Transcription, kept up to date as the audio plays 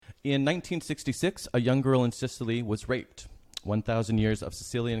In 1966, a young girl in Sicily was raped. 1,000 years of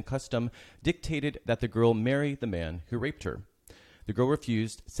Sicilian custom dictated that the girl marry the man who raped her. The girl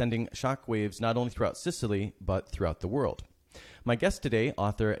refused, sending shockwaves not only throughout Sicily, but throughout the world. My guest today,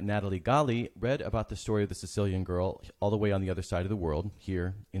 author Natalie Galli, read about the story of the Sicilian girl all the way on the other side of the world,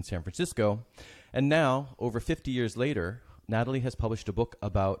 here in San Francisco. And now, over 50 years later, Natalie has published a book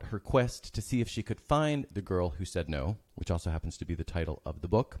about her quest to see if she could find the girl who said no, which also happens to be the title of the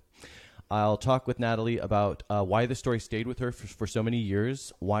book. I'll talk with Natalie about why the story stayed with her for so many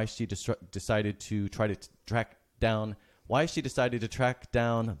years, why she decided to track down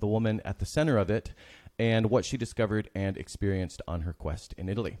the woman at the center of it, and what she discovered and experienced on her quest in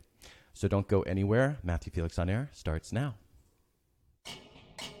Italy. So don't go anywhere. Matthew Felix on Air starts now.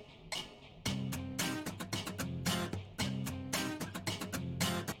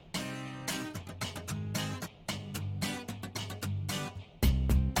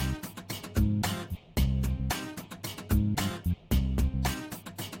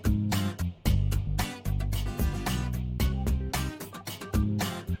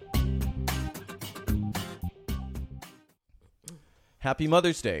 Happy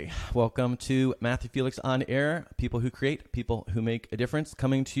Mother's Day. Welcome to Matthew Felix on Air, people who create, people who make a difference,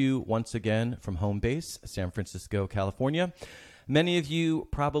 coming to you once again from home base, San Francisco, California. Many of you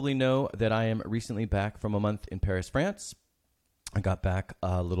probably know that I am recently back from a month in Paris, France. I got back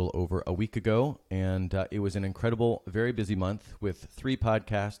a little over a week ago, and it was an incredible, very busy month with 3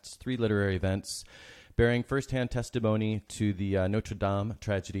 podcasts, 3 literary events, bearing firsthand testimony to the Notre Dame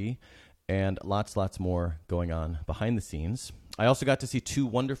tragedy, and lots more going on behind the scenes. I also got to see 2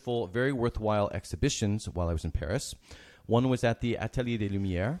 wonderful, very worthwhile exhibitions while I was in Paris. One was at the Atelier des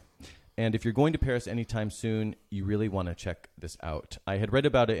Lumières, and if you're going to Paris anytime soon, you really want to check this out. I had read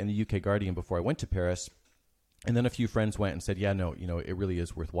about it in the UK Guardian before I went to Paris, and then a few friends went and said, it really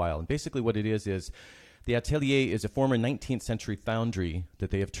is worthwhile. And basically what it is the Atelier is a former 19th century foundry that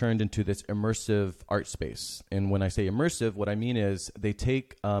they have turned into this immersive art space. And when I say immersive, what I mean is they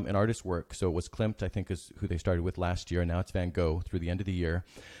take an artist's work. So it was Klimt, I think, is who they started with last year. And now it's Van Gogh through the end of the year.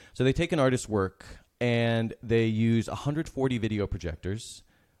 So they take an artist's work and they use 140 video projectors,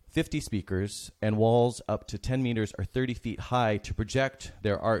 50 speakers, and walls up to 10 meters or 30 feet high to project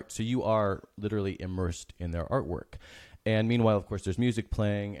their art. So you are literally immersed in their artwork. And meanwhile, of course, there's music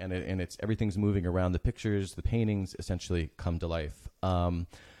playing, and it's everything's moving around. The pictures, the paintings, essentially come to life.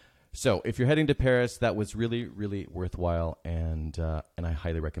 So if you're heading to Paris, that was really, really worthwhile, and I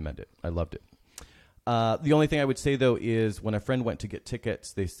highly recommend it. I loved it. The only thing I would say, though, is when a friend went to get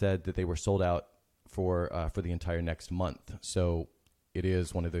tickets, they said that they were sold out for the entire next month. So it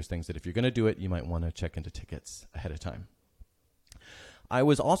is one of those things that if you're going to do it, you might want to check into tickets ahead of time. I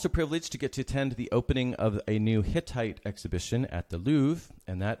was also privileged to get to attend the opening of a new Hittite exhibition at the Louvre,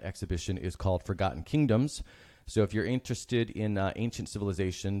 and that exhibition is called Forgotten Kingdoms. So if you're interested in ancient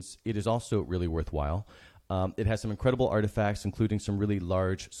civilizations, it is also really worthwhile. It has some incredible artifacts, including some really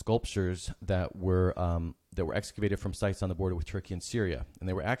large sculptures that were excavated from sites on the border with Turkey and Syria. And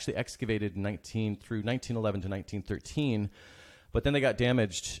they were actually excavated through 1911 to 1913, but then they got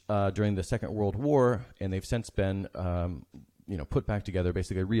damaged during the Second World War, and they've since been put back together,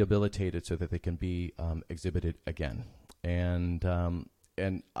 basically rehabilitated so that they can be exhibited again. And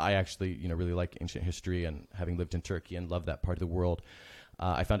I actually, really like ancient history, and having lived in Turkey and love that part of the world,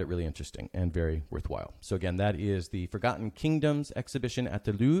 I found it really interesting and very worthwhile. So again, that is the Forgotten Kingdoms exhibition at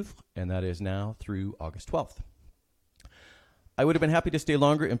the Louvre, and that is now through August 12th. I would have been happy to stay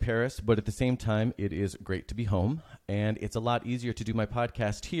longer in Paris, but at the same time, it is great to be home, and it's a lot easier to do my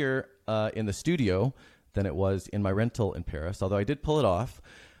podcast here in the studio than it was in my rental in Paris, although I did pull it off.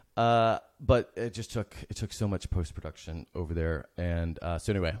 But it took so much post-production over there. And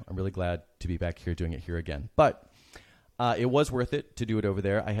so anyway, I'm really glad to be back here doing it here again. But it was worth it to do it over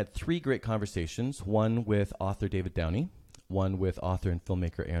there. I had 3 great conversations, one with author David Downey, one with author and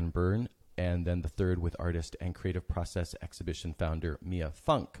filmmaker Aaron Byrne, and then the third with artist and creative process exhibition founder Mia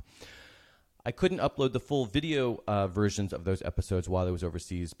Funk. I couldn't upload the full video versions of those episodes while I was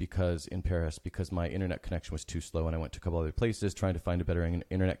overseas in Paris because my internet connection was too slow, and I went to a couple other places trying to find a better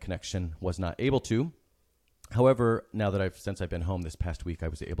internet connection, was not able to. However, since I've been home this past week, I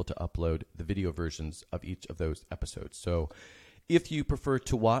was able to upload the video versions of each of those episodes. So if you prefer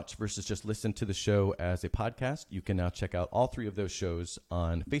to watch versus just listen to the show as a podcast, you can now check out all 3 of those shows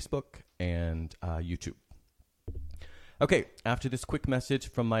on Facebook and YouTube. Okay, after this quick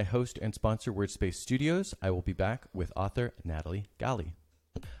message from my host and sponsor, WordSpace Studios, I will be back with author Natalie Galli.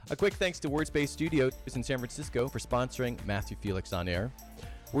 A quick thanks to WordSpace Studios in San Francisco for sponsoring Matthew Felix on Air.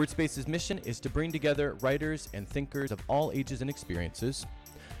 WordSpace's mission is to bring together writers and thinkers of all ages and experiences.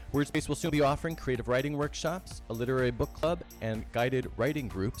 Wordspace will soon be offering creative writing workshops, a literary book club, and guided writing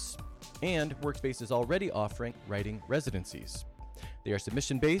groups. And Workspace is already offering writing residencies. They are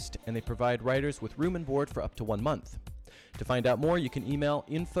submission-based, and they provide writers with room and board for up to 1 month. To find out more, you can email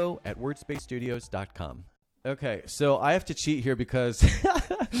info@wordspacesstudios.com. Okay, so I have to cheat here because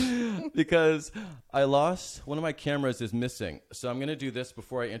because I lost one of my cameras is missing. So I'm going to do this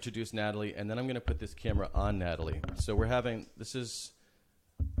before I introduce Natalie, and then I'm going to put this camera on Natalie. So we're having this is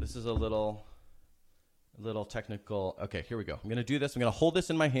a little technical. Okay, here we go. I'm going to do this. I'm going to hold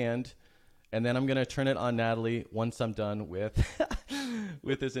this in my hand, and then I'm going to turn it on Natalie once I'm done with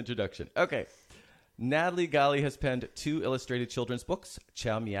with this introduction. Okay. Natalie Galli has penned 2 illustrated children's books,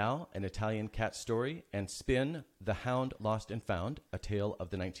 Ciao Meow, an Italian cat story, and Spin, The Hound Lost and Found, a tale of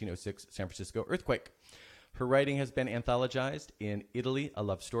the 1906 San Francisco earthquake. Her writing has been anthologized in Italy, A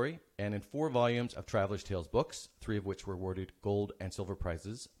Love Story, and in 4 volumes of Traveler's Tales books, 3 of which were awarded gold and silver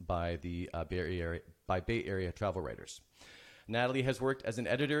prizes by the Bay Area travel writers. Natalie has worked as an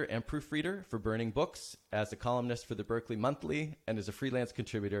editor and proofreader for Burning Books, as a columnist for the Berkeley Monthly, and as a freelance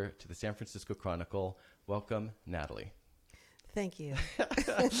contributor to the San Francisco Chronicle. Welcome, Natalie. Thank you.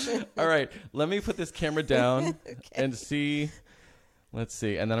 All right, let me put this camera down and see. Let's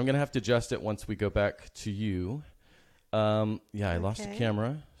see, and then I'm going to have to adjust it once we go back to you. I lost the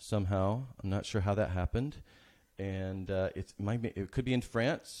camera somehow. I'm not sure how that happened, and it could be in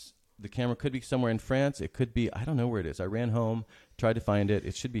France. The camera could be somewhere in France. It could be, I don't know where it is. I ran home, tried to find it.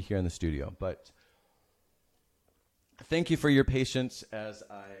 It should be here in the studio. But thank you for your patience as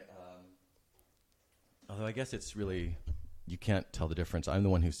although I guess it's really, you can't tell the difference. I'm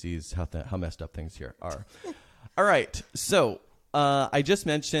the one who sees how messed up things here are. All right. So I just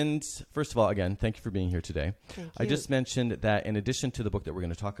mentioned, first of all, again, thank you for being here today. Thank you. I just mentioned that in addition to the book that we're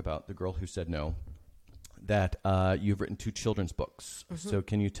going to talk about, The Girl Who Said No, that you've written 2 children's books. Mm-hmm. So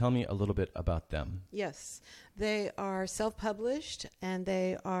can you tell me a little bit about them? Yes. They are self-published, and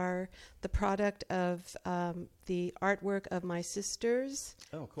they are the product of the artwork of my sisters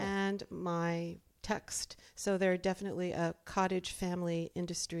and my text. So they're definitely a cottage family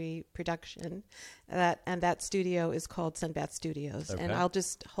industry production. That studio is called Sunbath Studios. Okay. And I'll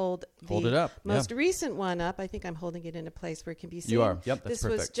just hold it up. Most recent one up. I think I'm holding it in a place where it can be seen. You are. Yep, that's this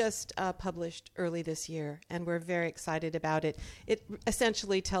perfect. was just published early this year, and we're very excited about it. It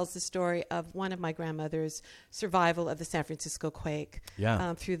essentially tells the story of one of my grandmother's survival of the San Francisco quake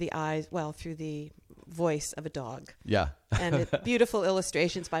through the voice of a dog. Yeah. And beautiful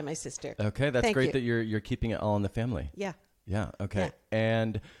illustrations by my sister. Okay, that's Thank great you. that you're keeping it all in the family. Yeah. Yeah, okay. Yeah.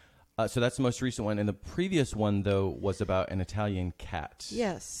 And so that's the most recent one. And the previous one, though, was about an Italian cat.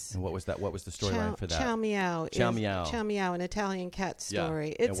 Yes. And what was that? What was the storyline for that? Ciao Meow. Ciao Meow. Ciao Meow, an Italian cat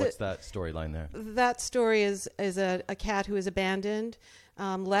story. Yeah. And what's that storyline there? That story is a cat who is abandoned,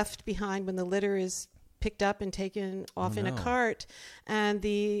 left behind when the litter is picked up and taken off in a cart, and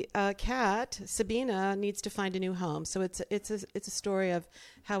the cat Sabina needs to find a new home. So it's a story of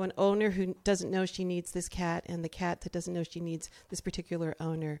how an owner who doesn't know she needs this cat and the cat that doesn't know she needs this particular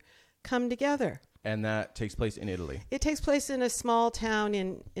owner come together. And that takes place in Italy. It takes place in a small town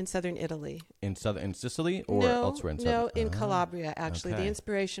in southern Italy. In Sicily or elsewhere in southern? No, in Calabria. Actually, okay. The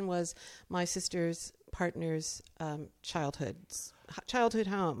inspiration was my sister's partner's childhood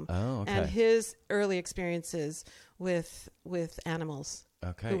home, and his early experiences with animals,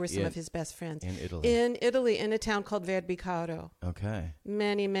 who were some of his best friends. In Italy, in a town called Verbicaro. Okay.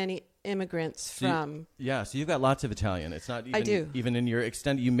 Many immigrants from. So you've got lots of Italian. It's not even, I do. Even in your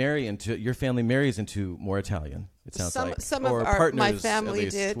extended, your family marries into more Italian, it sounds like. Some or of partners, my family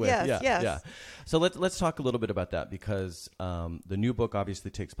did. Yes. So let's talk a little bit about that, because the new book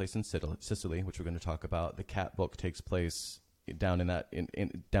obviously takes place in Sicily, which we're going to talk about. The cat book takes place down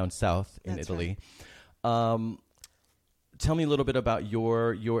down south in That's Italy. Right. Tell me a little bit about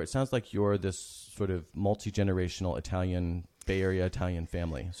your. It sounds like you're this sort of multi-generational Italian, Bay Area Italian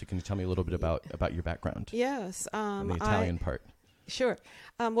family. So can you tell me a little bit about your background? Yes. The Italian part. Sure.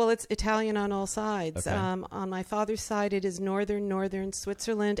 Well, it's Italian on all sides. Okay. On my father's side, it is northern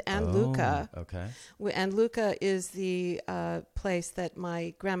Switzerland and Lucca. Okay. And Lucca is the place that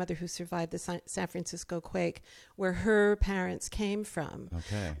my grandmother, who survived the San Francisco quake, where her parents came from.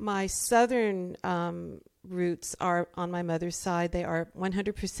 Okay. My southern roots are on my mother's side. They are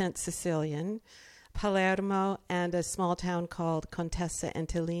 100% Sicilian. Palermo and a small town called Contessa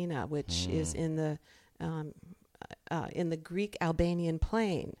Entellina, which is in the Greek Albanian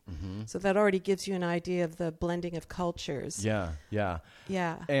plain. Mm-hmm. So that already gives you an idea of the blending of cultures. Yeah.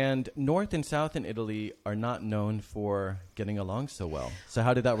 And north and south in Italy are not known for getting along so well. So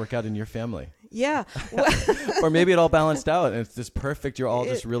how did that work out in your family? Yeah. Or maybe it all balanced out and it's just perfect. You're all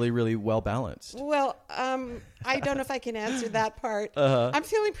just really, really well balanced. Well, I don't know if I can answer that part. I'm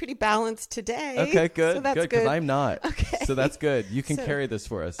feeling pretty balanced today. Okay, good. So that's good, because I'm not. Okay. So that's good. You can carry this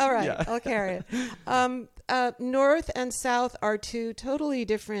for us. All right, Yeah. I'll carry it. North and South are two totally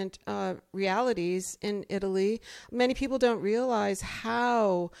different realities in Italy. Many people don't realize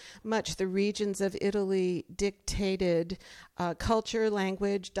how much the regions of Italy dictated culture,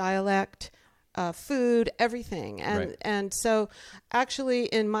 language, dialect, food, everything. And so actually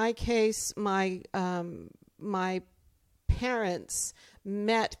in my case, my parents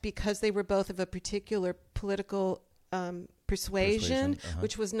met because they were both of a particular political persuasion,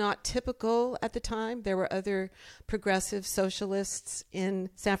 which was not typical at the time. There were other progressive socialists in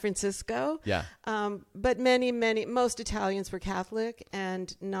San Francisco. Yeah. But most Italians were Catholic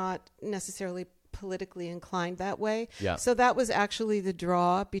and not necessarily politically inclined that way. Yeah. So that was actually the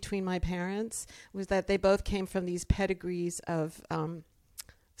draw between my parents, was that they both came from these pedigrees of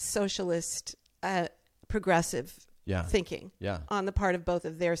socialist, progressive thinking on the part of both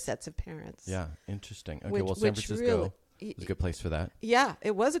of their sets of parents. Yeah, interesting. Okay, San Francisco is a good place for that. Yeah,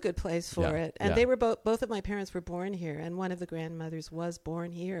 it was a good place for it. And they were both of my parents were born here, and one of the grandmothers was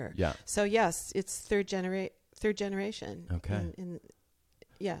born here. Yeah. So yes, it's third generation. Okay.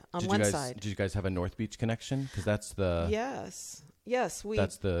 On one side. Did you guys have a North Beach connection? Because that's the Yes. That's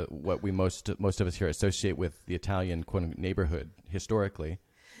what we most of us here associate with the Italian quote neighborhood historically.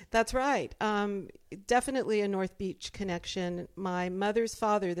 That's right. Definitely a North Beach connection. My mother's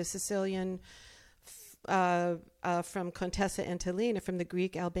father, the Sicilian from Contessa Entellina, from the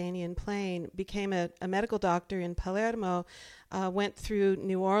Greek-Albanian plain, became a medical doctor in Palermo, went through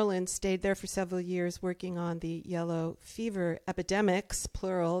New Orleans, stayed there for several years working on the yellow fever epidemics,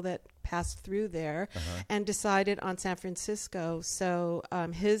 plural, that passed through there, and decided on San Francisco. So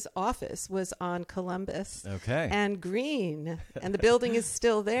his office was on Columbus and Green, and the building is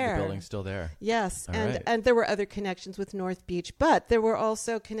still there. The building's still there. Yes, All and right. and there were other connections with North Beach, but there were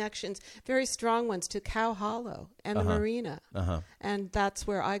also connections, very strong ones, to Cow Hollow and the marina, and that's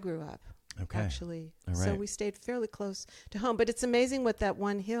where I grew up. Okay. Actually, All so right. we stayed fairly close to home. But it's amazing what that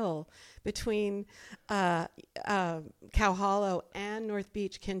one hill between Cow Hollow and North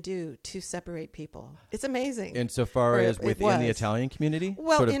Beach can do to separate people. It's amazing. Insofar as within the Italian community,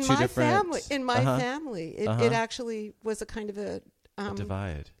 well, sort of in two my different... family, it actually was a kind of a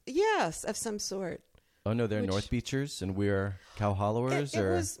divide. Yes, of some sort. Oh no, they're North Beachers and we're Cow Hollowers. It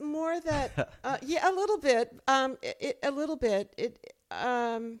was more that, a little bit. A little bit.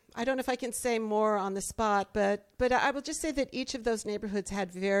 I don't know if I can say more on the spot, but I will just say that each of those neighborhoods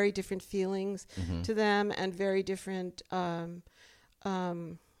had very different feelings to them and very different.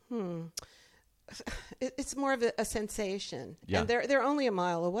 It's more of a sensation, and they're only a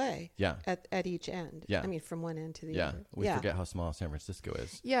mile away. Yeah. At each end. Yeah. I mean, from one end to the other. We forget how small San Francisco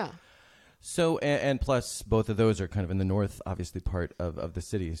is. Yeah. So, and plus, both of those are kind of in the north, obviously, part of the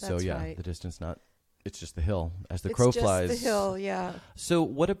city. So, That's right. the distance it's just the hill as the crow flies. It's just the hill, yeah. So,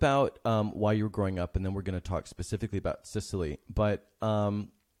 what about while you were growing up, and then we're going to talk specifically about Sicily, but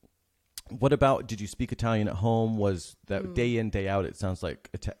what about, did you speak Italian at home? Was that day in, day out, it sounds like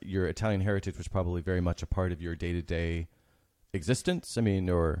your Italian heritage was probably very much a part of your day-to-day existence? I mean,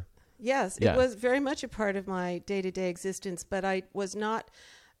 or... Yes, it was very much a part of my day-to-day existence, but I was not...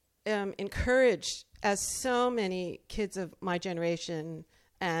 encouraged, as so many kids of my generation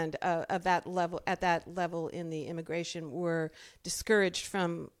and of that level, at that level in the immigration, were discouraged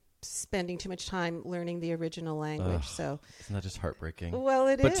from spending too much time learning the original language. So isn't that just heartbreaking? Well,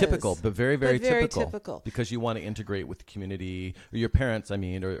 it is. But typical, but very, very typical. Because you want to integrate with the community, or your parents, I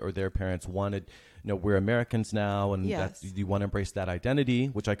mean, or their parents wanted, we're Americans now, and you want to embrace that identity,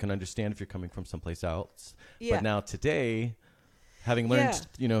 which I can understand if you're coming from someplace else. Yeah. But now today... Having learned,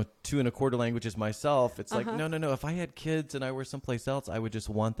 2 1/4 languages myself, it's like, no. If I had kids and I were someplace else, I would just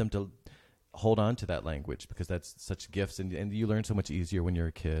want them to hold on to that language because that's such gifts. And you learn so much easier when you're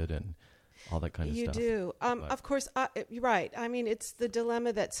a kid and all that kind of stuff. You do. Of course, you're right. I mean, it's the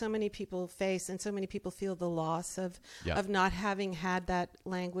dilemma that so many people face and so many people feel the loss of not having had that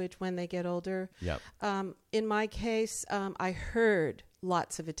language when they get older. Yep. In my case, I heard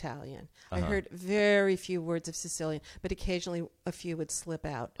lots of Italian. I heard very few words of Sicilian, but occasionally a few would slip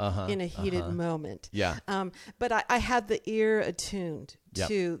out in a heated moment. Yeah. But I had the ear attuned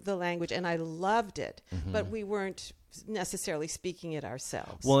to the language, and I loved it, but we weren't necessarily speaking it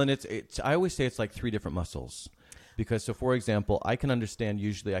ourselves. Well, and it's I always say it's like 3 different muscles. Because, so for example, I can understand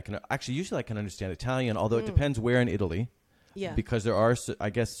usually I can understand Italian, although it depends where in Italy. Yeah. Because there are, I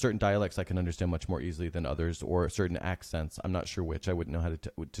guess, certain dialects I can understand much more easily than others, or certain accents. I'm not sure which. I wouldn't know how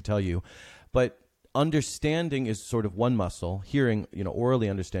to tell you. But understanding is sort of one muscle. Hearing, orally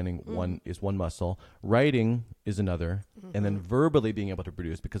understanding one is one muscle. Writing is another. And then verbally being able to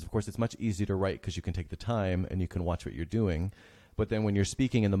produce, because, of course, it's much easier to write because you can take the time and you can watch what you're doing. But then when you're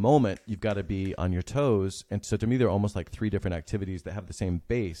speaking in the moment, you've got to be on your toes. And so to me, they're almost like three different activities that have the same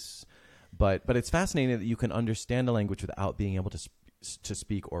base. But it's fascinating that you can understand a language without being able to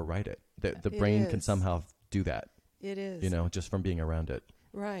speak or write it. The brain can somehow do that. It is. Just from being around it.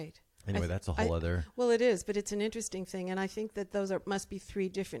 Right. Anyway, that's a whole other... Well, it is, but it's an interesting thing. And I think that those must be three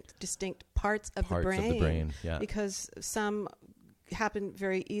different distinct parts of the brain. Yeah. Because some happen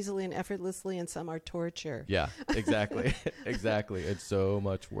very easily and effortlessly, and some are torture. Yeah, exactly. Exactly. It's so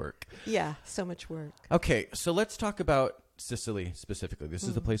much work. Yeah, so much work. Okay, so let's talk about Sicily specifically. This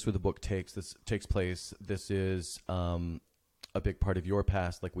is the place where the book takes place. This is a big part of your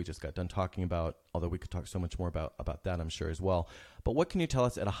past, like we just got done talking about, although we could talk so much more about that, I'm sure, as well. But what can you tell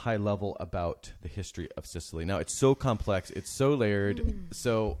us at a high level about the history of Sicily? Now, it's so complex, it's so layered,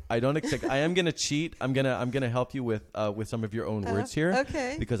 so I don't expect... I am going to cheat. I'm gonna help you with some of your own words here.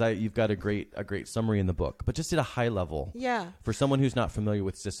 Okay. Because you've got a great summary in the book. But just at a high level, yeah, for someone who's not familiar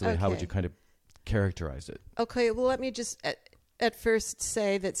with Sicily, how would you kind of characterize it? Okay, well, let me just at first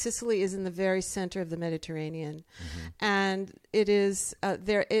say that Sicily is in the very center of the Mediterranean, and it is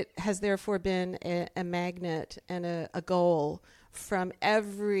it has therefore been a magnet and a goal from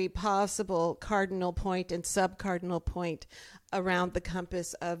every possible cardinal point and sub-cardinal point around the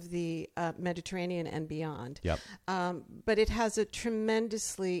compass of the Mediterranean and beyond. Yep. But it has a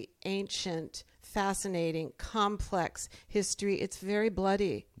tremendously ancient, fascinating, complex history. It's very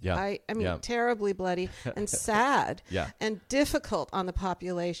bloody. Yeah. I mean, terribly bloody and sad and difficult on the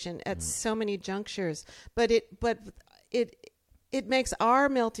population at so many junctures. But it makes our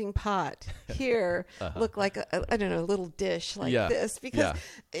melting pot here look like a little dish like this, because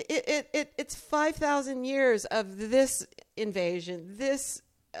it's 5,000 years of this invasion, this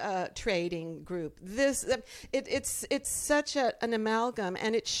trading group. It's such an amalgam,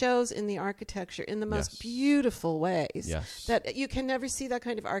 and it shows in the architecture in the most beautiful ways that you can never see that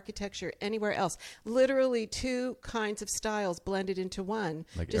kind of architecture anywhere else. Literally two kinds of styles blended into one.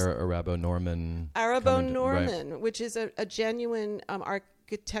 Like Arabo-Norman. Arabo-Norman, which is a genuine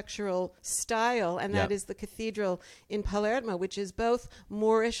architectural style, and that is the cathedral in Palermo, which is both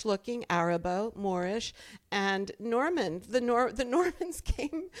Moorish looking, Arabo, Moorish, and Norman. The Normans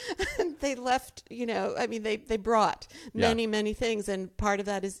came and they left, they brought many things, and part of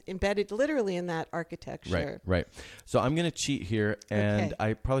that is embedded literally in that architecture. Right. So I'm going to cheat here, and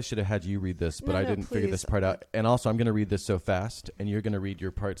I probably should have had you read this, but I didn't figure this part out. And also, I'm going to read this so fast, and you're going to read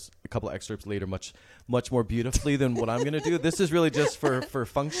your parts, a couple of excerpts later, much more beautifully than what I'm going to do. This is really just for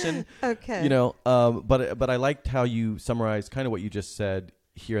function. Okay. But I liked how you summarized kind of what you just said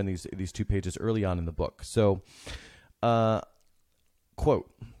here in these 2 pages early on in the book. So, quote,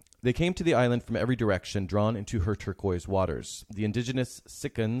 "They came to the island from every direction, drawn into her turquoise waters. The indigenous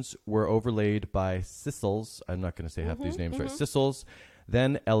Sicans were overlaid by Sicels." I'm not going to say half these names right. Sicels,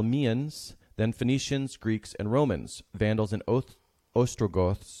 then Elmians, then Phoenicians, Greeks, and Romans. Vandals and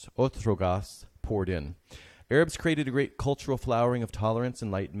Ostrogoths poured in. Arabs created a great cultural flowering of tolerance,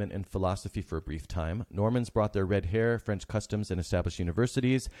 enlightenment, and philosophy for a brief time. Normans brought their red hair, French customs, and established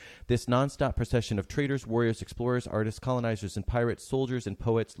universities. This nonstop procession of traders, warriors, explorers, artists, colonizers, and pirates, soldiers and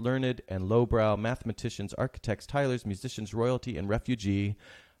poets, learned and lowbrow, mathematicians, architects, tilers, musicians, royalty, and refugee,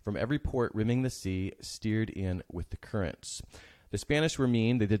 from every port rimming the sea, steered in with the currents. The Spanish were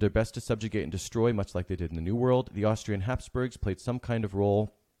mean. They did their best to subjugate and destroy, much like they did in the New World. The Austrian Habsburgs played some kind of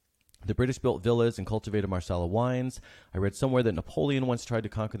role. The British built villas and cultivated Marsala wines. I read somewhere that Napoleon once tried to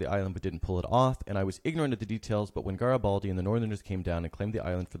conquer the island but didn't pull it off, and I was ignorant of the details, but when Garibaldi and the Northerners came down and claimed the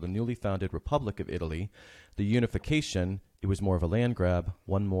island for the newly founded Republic of Italy, the unification, it was more of a land grab,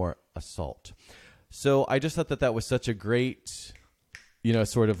 one more assault. So I just thought that was such a great,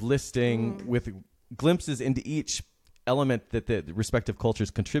 sort of listing with glimpses into each element that the respective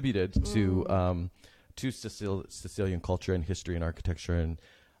cultures contributed to Sicilian culture and history and architecture, and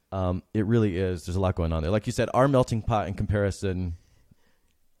it really is. There's a lot going on there. Like you said, our melting pot in comparison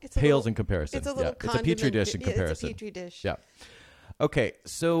pales in comparison. It's a little it's a petri dish in comparison. It's a petri dish. Yeah. Okay,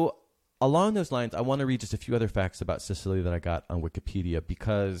 so along those lines, I want to read just a few other facts about Sicily that I got on Wikipedia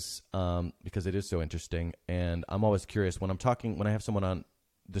because it is so interesting, and I'm always curious when I have someone on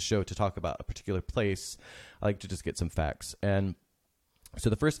the show to talk about a particular place, I like to just get some facts. And so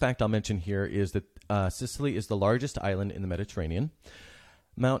the first fact I'll mention here is that Sicily is the largest island in the Mediterranean.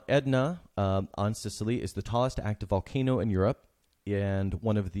 Mount Etna on Sicily is the tallest active volcano in Europe and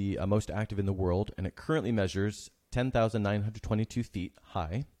one of the most active in the world, and it currently measures 10,922 feet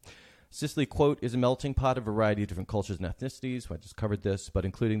high. Sicily, quote, is a melting pot of a variety of different cultures and ethnicities. I just covered this, but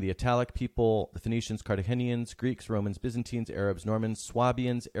including the Italic people, the Phoenicians, Carthaginians, Greeks, Romans, Byzantines, Arabs, Normans,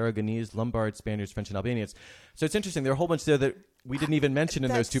 Swabians, Aragonese, Lombards, Spaniards, French, and Albanians. So it's interesting. There are a whole bunch there that we didn't even mention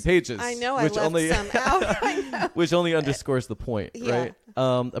in those 2 pages. I know, I left some out. I know. Which only underscores the point, Yeah. right?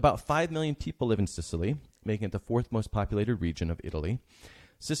 About 5 million people live in Sicily, making it the 4th most populated region of Italy.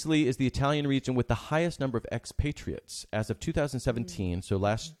 Sicily is the Italian region with the highest number of expatriates. As of 2017,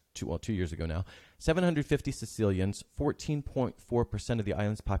 so 2 years ago now, 750 Sicilians, 14.4% of the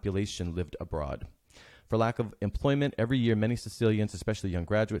island's population lived abroad. For lack of employment, every year many Sicilians, especially young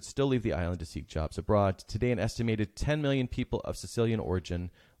graduates, still leave the island to seek jobs abroad. Today, an estimated 10 million people of Sicilian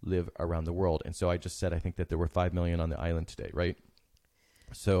origin live around the world. And so I just said I think that there were 5 million on the island today, right?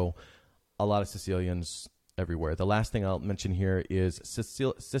 So a lot of Sicilians everywhere. The last thing I'll mention here is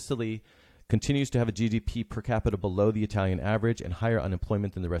Sicily continues to have a GDP per capita below the Italian average and higher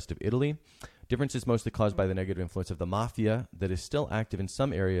unemployment than the rest of Italy. Difference is mostly caused by the negative influence of the mafia that is still active in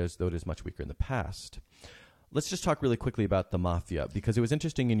some areas, though it is much weaker in the past. Let's just talk really quickly about the mafia, because it was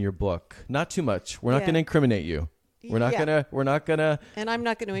interesting in your book. Not too much. We're not going to incriminate you. We're not gonna. And I'm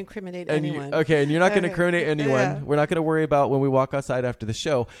not going to incriminate anyone. And you're not going to incriminate anyone. Yeah. We're not going to worry about when we walk outside after the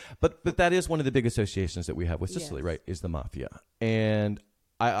show. But that is one of the big associations that we have with Sicily, right? Is the mafia. And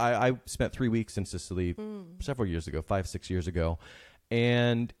I spent 3 weeks in Sicily several years ago, 5-6 years ago.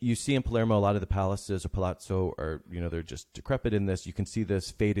 And you see in Palermo, a lot of the palaces or palazzo are, they're just decrepit in this. You can see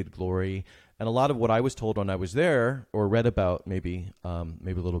this faded glory. And a lot of what I was told when I was there, or read about, maybe a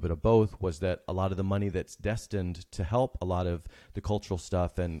little bit of both, was that a lot of the money that's destined to help a lot of the cultural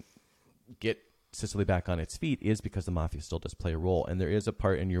stuff and get Sicily back on its feet is because the mafia still does play a role. And there is a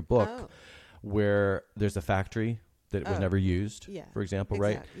part in your book where there's a factory that was never used, for example,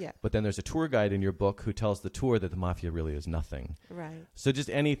 right? Yeah. But then there's a tour guide in your book who tells the tour that the mafia really is nothing. Right. So just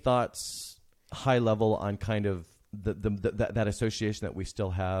any thoughts, high level, on kind of that association that we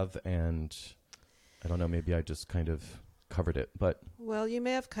still have? And I don't know, maybe I just kind of covered it, but well, you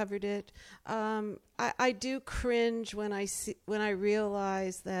may have covered it. I do cringe when I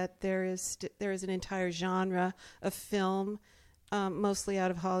realize that there is an entire genre of film, mostly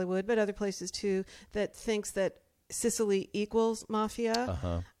out of Hollywood, but other places too, that thinks that Sicily equals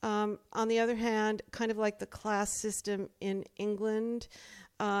mafia. On the other hand, kind of like the class system in England,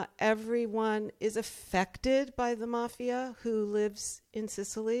 everyone is affected by the mafia who lives in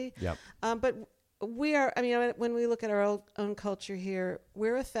Sicily. Yep. But we are, when we look at our own culture here,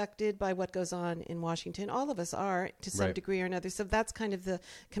 we're affected by what goes on in Washington. All of us are, to some degree or another. So that's kind of the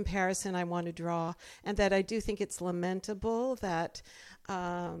comparison I want to draw. And that I do think it's lamentable that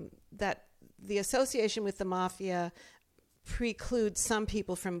the association with the mafia precludes some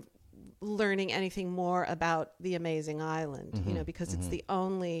people from learning anything more about the amazing island, because it's the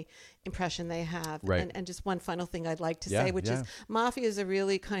only impression they have. Right. And just one final thing I'd like to say, which is mafia is a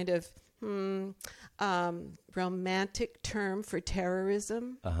really kind of romantic term for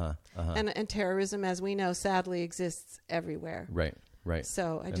terrorism. And terrorism, as we know, sadly exists everywhere. Right.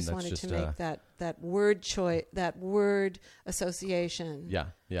 So I just wanted to make that word association.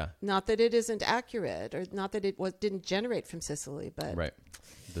 Yeah. Not that it isn't accurate, or not that it didn't generate from Sicily, but right.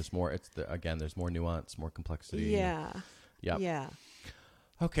 There's more. There's more nuance, more complexity. Yeah.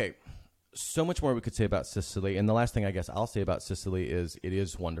 Okay. So much more we could say about Sicily, and the last thing I guess I'll say about Sicily is it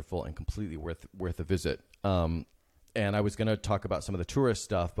is wonderful and completely worth a visit. And I was going to talk about some of the tourist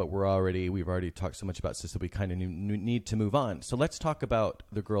stuff, but we've already talked so much about Sicily, we kind of need to move on. So let's talk about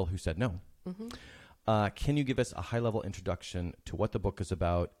The Girl Who Said No. Can you give us a high-level introduction to what the book is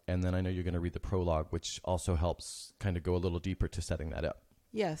about? And then I know you're going to read the prologue, which also helps kind of go a little deeper to setting that up.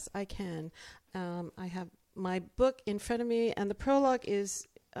 Yes, I can. I have my book in front of me, and the prologue is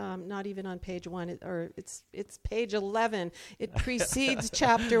not even on page 1, it's page 11. It precedes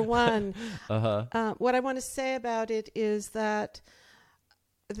chapter 1. What I want to say about it is that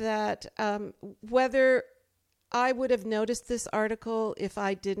whether I would have noticed this article if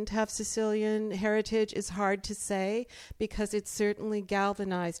I didn't have Sicilian heritage is hard to say, because it certainly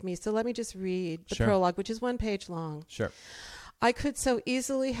galvanized me. So let me just read the prologue, which is 1 page long. Sure. I could so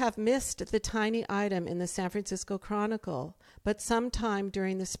easily have missed the tiny item in the San Francisco Chronicle, but sometime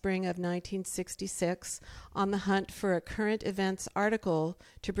during the spring of 1966, on the hunt for a current events article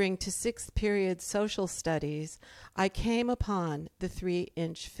to bring to 6th period social studies, I came upon the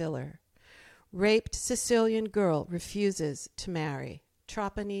 3-inch filler. Raped Sicilian girl refuses to marry.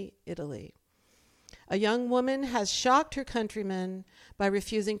 Trapani, Italy. A young woman has shocked her countrymen by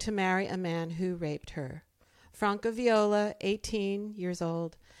refusing to marry a man who raped her. Franca Viola, 18 years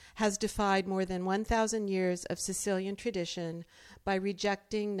old, has defied more than 1,000 years of Sicilian tradition by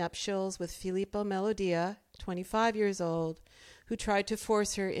rejecting nuptials with Filippo Melodia, 25 years old, who tried to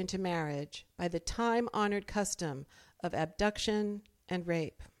force her into marriage by the time-honored custom of abduction and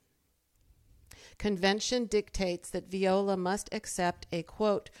rape. Convention dictates that Viola must accept a,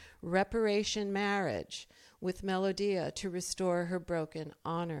 quote, reparation marriage with Melodia to restore her broken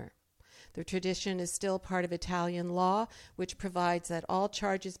honor. The tradition is still part of Italian law, which provides that all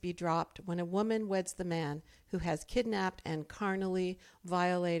charges be dropped when a woman weds the man who has kidnapped and carnally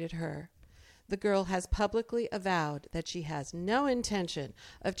violated her. The girl has publicly avowed that she has no intention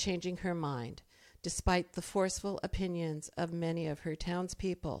of changing her mind, despite the forceful opinions of many of her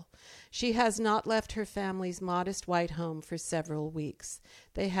townspeople. She has not left her family's modest white home for several weeks.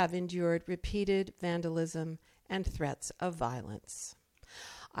 They have endured repeated vandalism and threats of violence.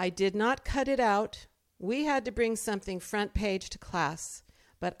 I did not cut it out. We had to bring something front page to class,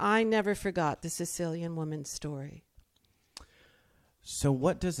 but I never forgot the Sicilian woman's story. So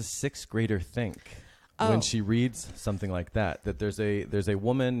what does a sixth grader think when she reads something like that? That there's a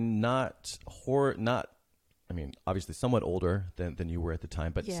woman obviously somewhat older than you were at the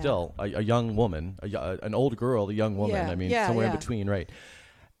time, but still a young woman, an old girl, a young woman. Somewhere in between, right?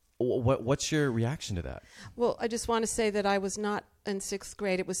 What's your reaction to that? Well, I just want to say that I was not in sixth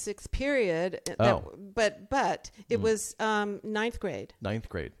grade. It was sixth period. But it was ninth grade. Ninth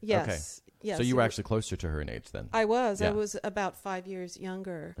grade. Yes. Okay. Yes. So you were actually closer to her in age then. I was. Yeah. I was about 5 years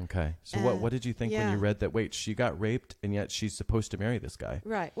younger. Okay. So what did you think when you read that? Wait, she got raped and yet she's supposed to marry this guy.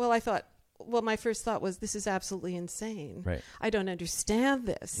 Right. Well, my first thought was, this is absolutely insane. Right. I don't understand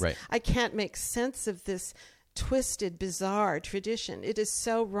this. Right. I can't make sense of this twisted, bizarre tradition. It is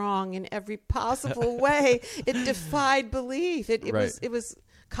so wrong in every possible way. It defied belief. It was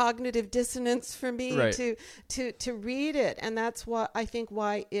cognitive dissonance for me to read it, and that's why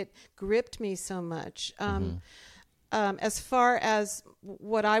it gripped me so much. As far as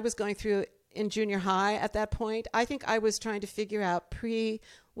what I was going through in junior high at that point, I think I was trying to figure out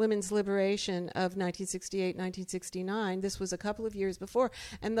women's liberation of 1968, 1969. This was a couple of years before,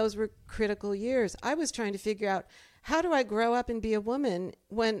 and those were critical years. I was trying to figure out, how do I grow up and be a woman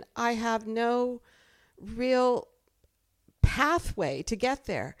when I have no real pathway to get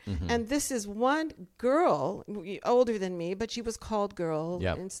there? And this is one girl, older than me, but she was called girl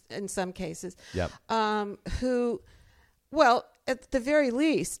in some cases, who, well, at the very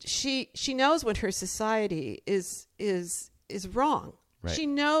least, she knows when her society is wrong. Right. She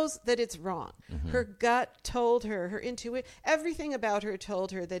knows that it's wrong. Her gut told her, her intuition, everything about her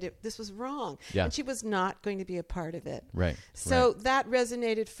told her that this was wrong. Yeah. And she was not going to be a part of it. Right. So that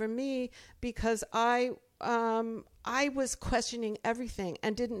resonated for me because I was questioning everything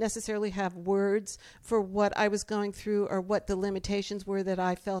and didn't necessarily have words for what I was going through or what the limitations were that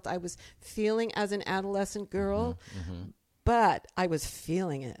I felt I was feeling as an adolescent girl. But I was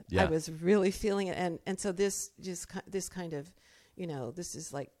feeling it. Yeah. I was really feeling it. And so this kind of, this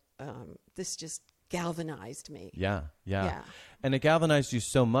is like, this just galvanized me. Yeah. And it galvanized you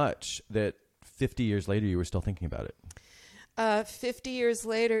so much that 50 years later, you were still thinking about it. 50 years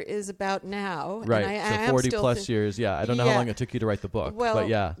later is about now. Right. And so 40 plus years. Yeah. I don't know how long it took you to write the book. Well, but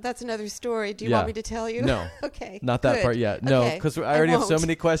yeah. That's another story. Do you want me to tell you? No. Okay. Not that part yet. No, because I already have so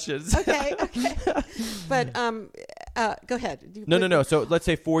many questions. Okay. But go ahead. No. So let's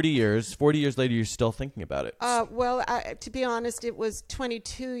say 40 years. 40 years later, you're still thinking about it. Well, to be honest, it was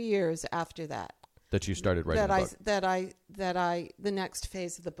 22 years after that. That you started writing the book. The next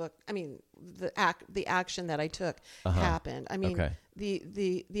phase of the book, I mean, the action that I took happened. I mean,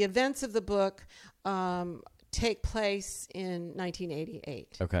 the events of the book take place in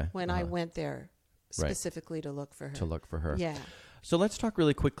 1988. Okay. When I went there specifically to look for her. Yeah. So let's talk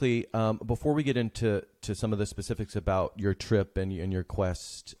really quickly before we get into some of the specifics about your trip and your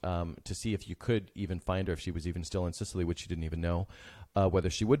quest to see if you could even find her, if she was even still in Sicily, which you didn't even know whether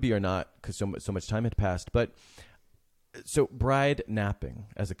she would be or not, because so much time had passed. But so bride napping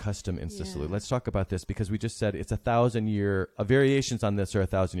as a custom in Sicily. Let's talk about this because we just said it's 1,000-year variations on this are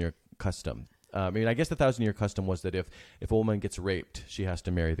 1,000-year custom. I mean, I guess the 1,000-year custom was that if a woman gets raped, she has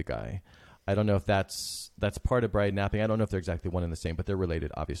to marry the guy. I don't know if that's part of bride napping. I don't know if they're exactly one and the same, but they're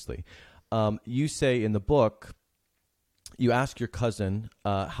related, obviously. You say in the book, you ask your cousin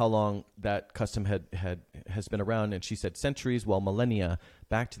how long that custom has been around, and she said centuries, well, millennia,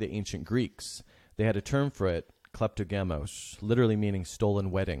 back to the ancient Greeks. They had a term for it, kleptogamos, literally meaning stolen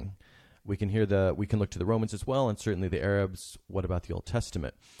wedding. We can look to the Romans as well, and certainly the Arabs. What about the Old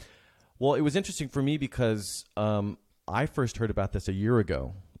Testament? Well, it was interesting for me because I first heard about this a year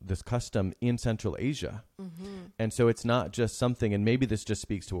ago, this custom in Central Asia. And so it's not just something, and maybe this just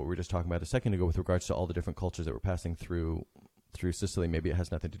speaks to what we were just talking about a second ago with regards to all the different cultures that were passing through Sicily. Maybe it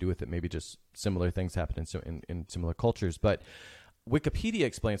has nothing to do with it. Maybe just similar things happen in similar cultures. But Wikipedia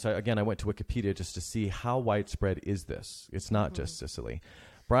explains, so again, I went to Wikipedia just to see how widespread is this. It's not just Sicily.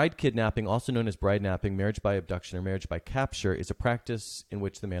 Bride kidnapping, also known as bride napping, marriage by abduction, or marriage by capture, is a practice in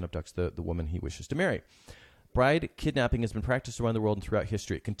which the man abducts the woman he wishes to marry. Bride kidnapping has been practiced around the world and throughout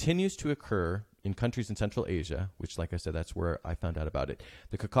history. It continues to occur in countries in Central Asia, which, like I said, that's where I found out about it,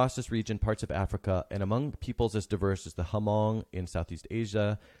 the Caucasus region, parts of Africa, and among peoples as diverse as the Hmong in Southeast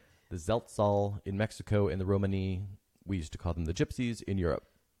Asia, the Tzeltal in Mexico, and the Romani, we used to call them the Gypsies, in Europe.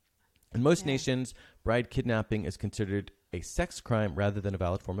 In most nations, bride kidnapping is considered a sex crime rather than a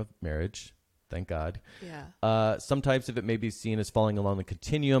valid form of marriage. Thank God. Yeah. Some types of it may be seen as falling along the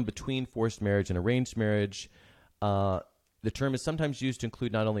continuum between forced marriage and arranged marriage. The term is sometimes used to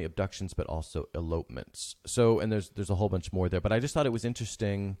include not only abductions but also elopements. So, and there's a whole bunch more there. But I just thought it was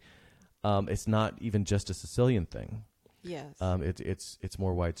interesting. It's not even just a Sicilian thing. Yes. It's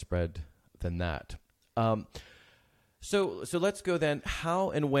more widespread than that. So let's go then. How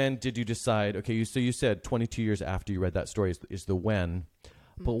and when did you decide? Okay, so you said 22 years after you read that story is the when.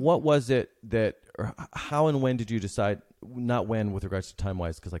 But what was it or how and when did you decide, not when with regards to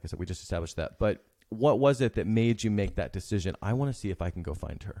time-wise, because like I said, we just established that, but what was it that made you make that decision? I want to see if I can go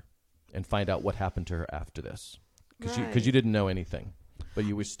find her and find out what happened to her after this. Because you didn't know anything, but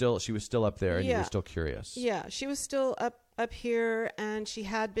she was still up there and you were still curious. Yeah, she was still up here, and she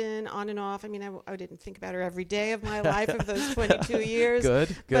had been on and off. I mean, I didn't think about her every day of my life of those 22 years.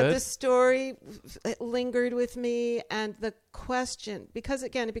 Good. But the story lingered with me, and the question, because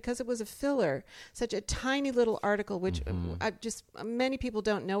it was a filler, such a tiny little article, which many people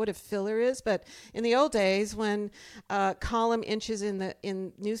don't know what a filler is, but in the old days when column inches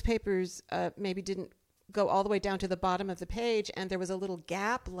in newspapers maybe didn't go all the way down to the bottom of the page, and there was a little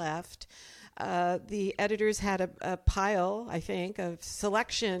gap left. The editors had a pile, I think, of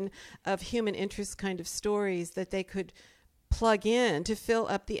selection of human interest kind of stories that they could plug in to fill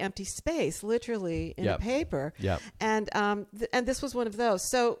up the empty space, literally, in a paper. Yep. And this was one of those.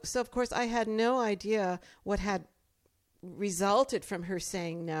 So of course, I had no idea what had resulted from her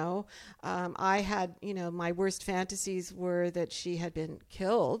saying no. I had, my worst fantasies were that she had been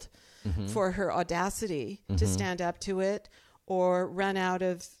killed for her audacity to stand up to it, or run out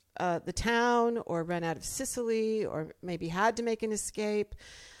of the town, or run out of Sicily, or maybe had to make an escape.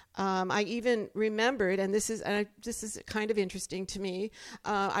 I even remembered, and this is kind of interesting to me,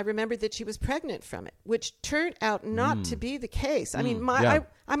 I remembered that she was pregnant from it, which turned out not to be the case. I mean, my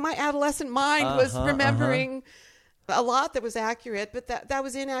adolescent mind was remembering a lot that was accurate, but that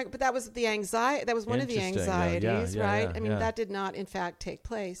was inaccurate. But that was the anxiety. That was one of the anxieties, right? I mean, that did not, in fact, take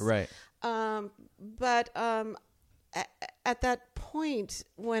place. Right. At that point,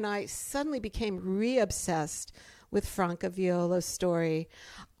 when I suddenly became re-obsessed with Franca Viola's story,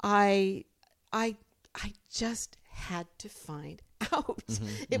 I just had to find out.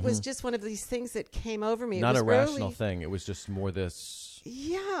 It was just one of these things that came over me. Not a rational thing. It was just more this.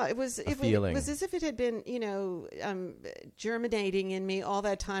 Yeah, it was as if it had been, germinating in me all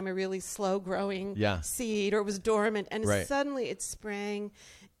that time, a really slow growing seed, or it was dormant, and suddenly it sprang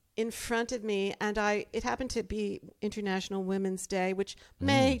in front of me, and it happened to be International Women's Day, which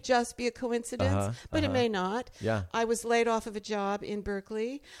may just be a coincidence, but it may not. Yeah. I was laid off of a job in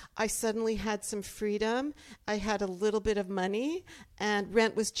Berkeley. I suddenly had some freedom. I had a little bit of money, and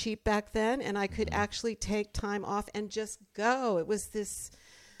rent was cheap back then, and I could actually take time off and just go. It was this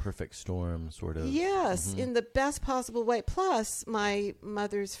perfect storm, sort of. Yes, in the best possible way. Plus, my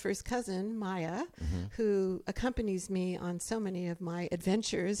mother's first cousin, Maya, who accompanies me on so many of my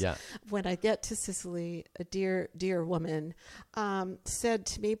adventures. Yeah. When I get to Sicily, a dear, dear woman, said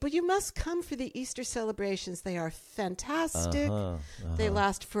to me, "But you must come for the Easter celebrations. They are fantastic. They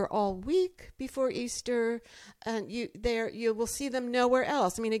last for all week before Easter, and you will see them nowhere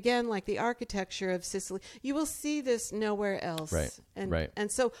else. I mean, again, like the architecture of Sicily, you will see this nowhere else." Right.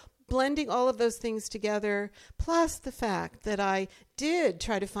 And so blending all of those things together, plus the fact that I did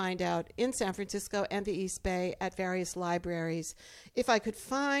try to find out in San Francisco and the East Bay at various libraries if I could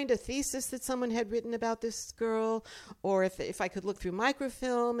find a thesis that someone had written about this girl, or if I could look through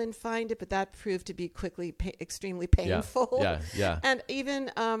microfilm and find it, but that proved to be quickly extremely painful. Yeah. And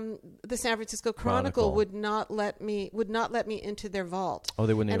even the San Francisco Chronicle would not let me into their vault. Oh,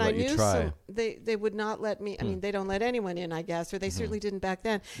 they wouldn't even let you try. They would not let me. I mean, they don't let anyone in, I guess, or they certainly didn't back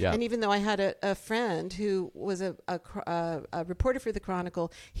then. Yeah. And even though I had a friend who was a reporter for for the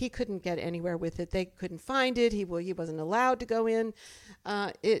Chronicle. He couldn't get anywhere with it. They couldn't find it. He wasn't allowed to go in.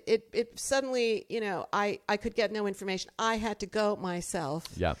 It suddenly, I could get no information. I had to go myself.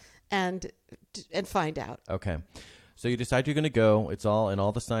 Yeah. And find out. Okay. So you decide you're going to go. It's all, and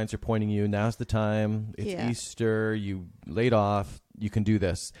all the signs are pointing you. Now's the time. It's Easter. You laid off. You can do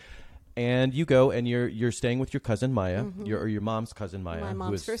this. And you go, and you're staying with your cousin Maya, your mom's cousin Maya, My mom's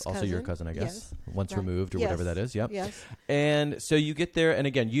who is first also cousin. your cousin, I guess, Yes. once Right. removed or Yes. whatever that is. Yep. Yes. And so you get there, and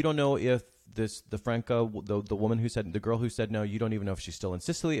again, you don't know if the Franca, the woman who said, the girl who said no, you don't even know if she's still in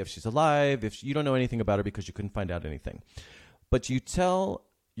Sicily, if she's alive, you don't know anything about her because you couldn't find out anything. But you tell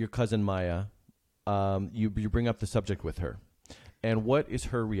your cousin Maya, you bring up the subject with her, and what is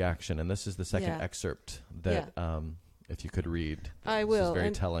her reaction? And this is the second excerpt that. If you could read. I will. This is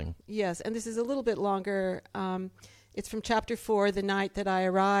very telling. Yes, and this is a little bit longer. It's from chapter 4. The night that I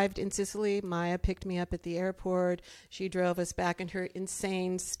arrived in Sicily, Maya picked me up at the airport. She drove us back in her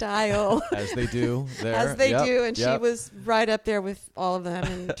insane style. As they do there. As they do. And yep. she was right up there with all of them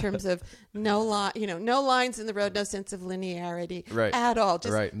in terms of no lines in the road, no sense of linearity at all.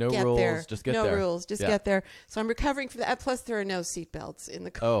 Just no get rules. There. Just get no there. No rules. Just get there. So I'm recovering from that. Plus, there are no seatbelts in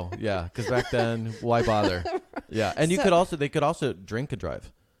the car. Oh, yeah. Because back then, why bother? Yeah. And they could also drink and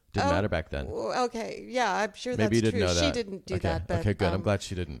drive. Didn't matter back then. Okay, yeah, I'm sure Maybe that's you didn't true. know that. She didn't do that, but okay, good. I'm glad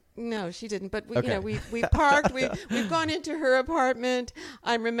she didn't. No, she didn't. But we parked. We've gone into her apartment.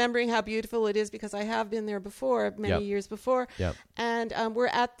 I'm remembering how beautiful it is because I have been there before, many years before. Yep. And we're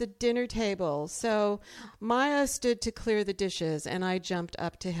at the dinner table. So Maya stood to clear the dishes, and I jumped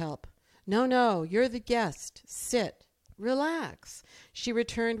up to help. No, you're the guest. Sit. Relax. She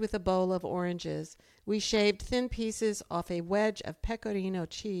returned with a bowl of oranges. We shaved thin pieces off a wedge of pecorino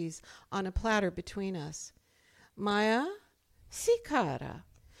cheese on a platter between us. Maya? Si, cara.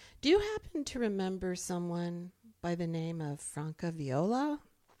 Do you happen to remember someone by the name of Franca Viola?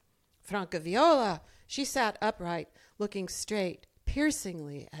 Franca Viola! She sat upright, looking straight,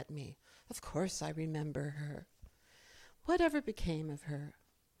 piercingly at me. Of course I remember her. Whatever became of her?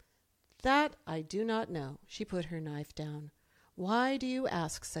 That I do not know. She put her knife down. Why do you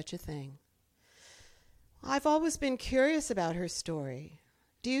ask such a thing? I've always been curious about her story.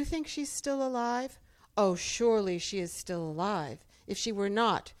 Do you think she's still alive? Oh, surely she is still alive. If she were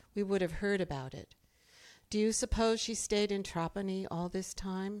not, we would have heard about it. Do you suppose she stayed in Trapani all this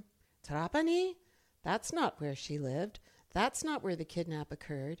time? Trapani? That's not where she lived. That's not where the kidnap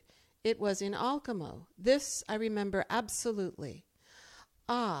occurred. It was in Alcamo. This I remember absolutely.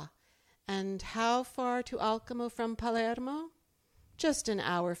 Ah, and how far to Alcamo from Palermo? Just an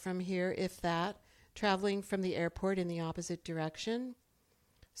hour from here, if that. Traveling from the airport in the opposite direction.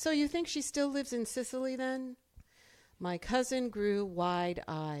 So you think she still lives in Sicily, then? My cousin grew